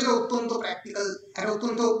 বুঝতেই পারছো, অত্যন্ত প্র্যাকটিক্যাল, একটা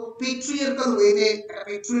অত্যন্ত পেট্রিয়ার্কাল ওয়েতে, একটা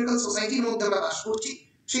পেট্রিয়ার্কাল সোসাইটির মধ্যে আমরা বাস করছি,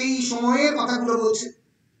 সেই সময়ের কথাগুলো বলছে।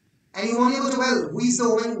 And you only go to, well, who is the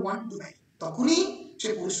woman you want to marry? তখনই সে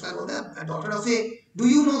পরিষ্কার বলতে, daughter of a, do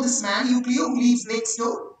you know this man Euclio who lives next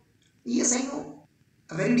door? Yes, I know,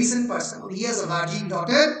 a very decent person, he has a virgin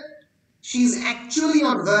daughter, she is actually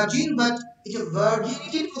not virgin, but it's a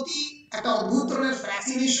virginityর প্রতি একটা অদ্ভুত ধরনের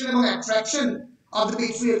fascination এবং attraction of the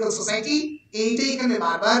patriarchal society, এইটাই এখানে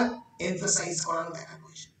বারবার emphasise করানো দেখা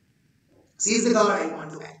হয়েছে। She is the girl I want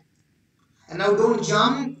to marry, and now don't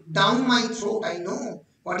jump down my throat, I know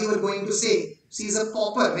what you were going to say. She is a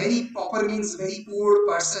pauper. Very pauper means very poor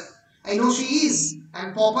person. I know she is, and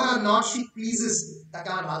pauper or not, she pleases me. তাকে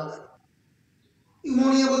আমার ভালো লাগে।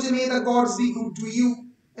 Eumonia বলছে, may the gods be good to you.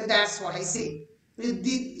 That's what I say.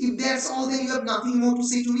 If that's all, then you have nothing more to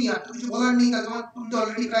say to me. আর তো কিছু বলার নেই, তার তোমার তুমি তো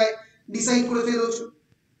অলরেডি প্রায় ডিসাইড করে ফেলেছো।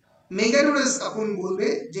 মেগাডোরাস তখন বলবে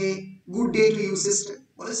যে good day to you sister,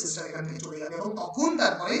 বলে সিস্টার এখান থেকে চলে যাবে, এবং তখন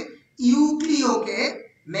তারপরে ইউক্লিওকে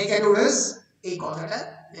মেগাডোরাস এই কথাটা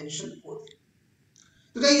মেনশন করবে।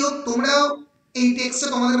 তো যাই হোক, তোমরাও এই টেক্সটটা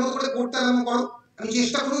তোমাদের মতো করে পড়তে আরম্ভ করো। আমি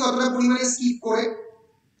চেষ্টা করব যতটা পরিমাণে স্কিপ করে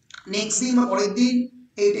নেক্সট দিন বা পরের দিন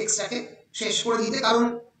এই টেক্সটটাকে শেষ করে দিতে, কারণ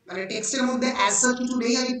মানে টেক্সটের মধ্যে অ্যাজ সাচ কিছু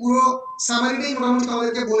নেই, আমি পুরো সামারিটাই মোটামুটি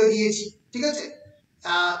তোমাদেরকে বলে দিয়েছি, ঠিক আছে।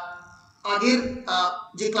 আগের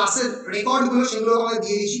যে ক্লাসের রেকর্ডগুলো সেগুলো তোমাদের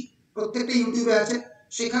দিয়ে দিয়েছি, প্রত্যেকটা ইউটিউবে আছে,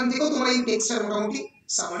 সেখান থেকেও তোমরা এই টেক্সটের মোটামুটি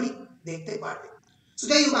সামারি দেখতে পারবে। সো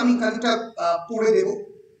যাই হোক, আমি খানিকটা পড়ে দেবো,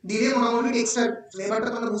 দিলে মোটামুটি টেক্সটার ফ্লেভারটা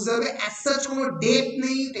তোমরা বুঝতে পারবে। অ্যাজ সাচ কোনো ডেপথ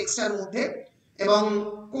নেই টেক্সটার মধ্যে, এবং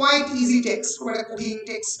কোয়াইট ইজি টেক্সট, খুব একটা কঠিন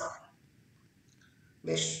টেক্সট নয়।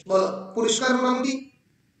 বেশ, বলো, পরিষ্কার মোটামুটি?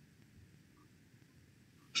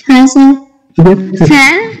 হ্যাঁ স্যার।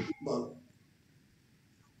 স্যার বলো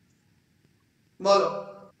বলো।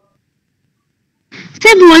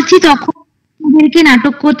 স্যার বলছি, তখন ওদেরকে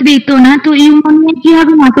নাটক করতে দিত না, তো ইউনোমিয়া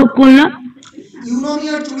কিভাবে নাটক করলো?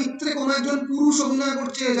 ইউনোমিয়ার চরিত্রে কোনো একজন পুরুষ অভিনয়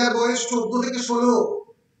করছে যার বয়স 14 থেকে 16।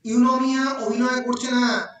 ইউনোমিয়া অভিনয় করছে না।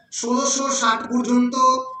 1660 পর্যন্ত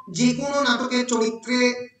যে কোনো নাটকের চরিত্রে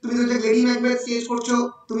তুমি যদি লেডি ম্যাকবেথ স্কেচ করছো,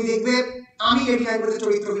 তুমি দেখবে আমি লেডি ম্যাকবেথের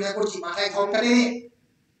চরিত্র অভিনয় করছি, মাথায় ঘোমটা টেনে,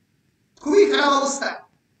 খুবই খারাপ অবস্থা।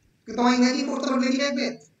 কিন্তু তোমায় ইমাজিন করতে পারো লেডি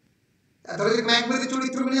ম্যাকবেথ, ধরো যে ম্যাকবেথের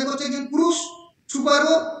চরিত্র অভিনয় করছে একজন পুরুষ,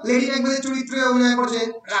 সুপারও লেডি ম্যাকবেথের চরিত্রে অভিনয় করছে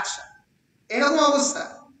রাজা, এরকম অবস্থা।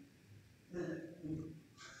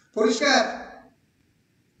 পরিষ্কার?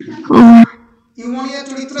 ইউমোনিয়ার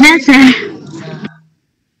চরিত্র হ্যাঁ স্যার।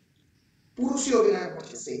 পুরুষই অভিনয়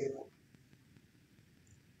করছে সেই রকম।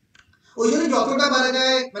 ওই জন্য যতটা বলা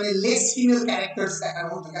যায় মানে লেস ফিমেল ক্যারেক্টার্স দেখানো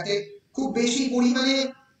হতো, যাতে খুব বেশি পরিমাণে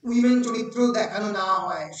উইমেন চরিত্র দেখানো না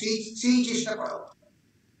হয়, সেই চেষ্টা করা হতো।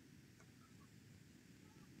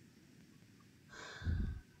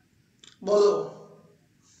 বলো,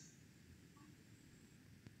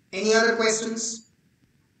 any other questions?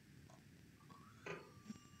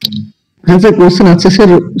 হ্যাঁ স্যার, কোশ্চেন আছে স্যার।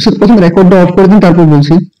 প্রথম রেকর্ডটা অফ করে দিন, তারপর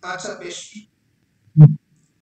বলছি। আচ্ছা,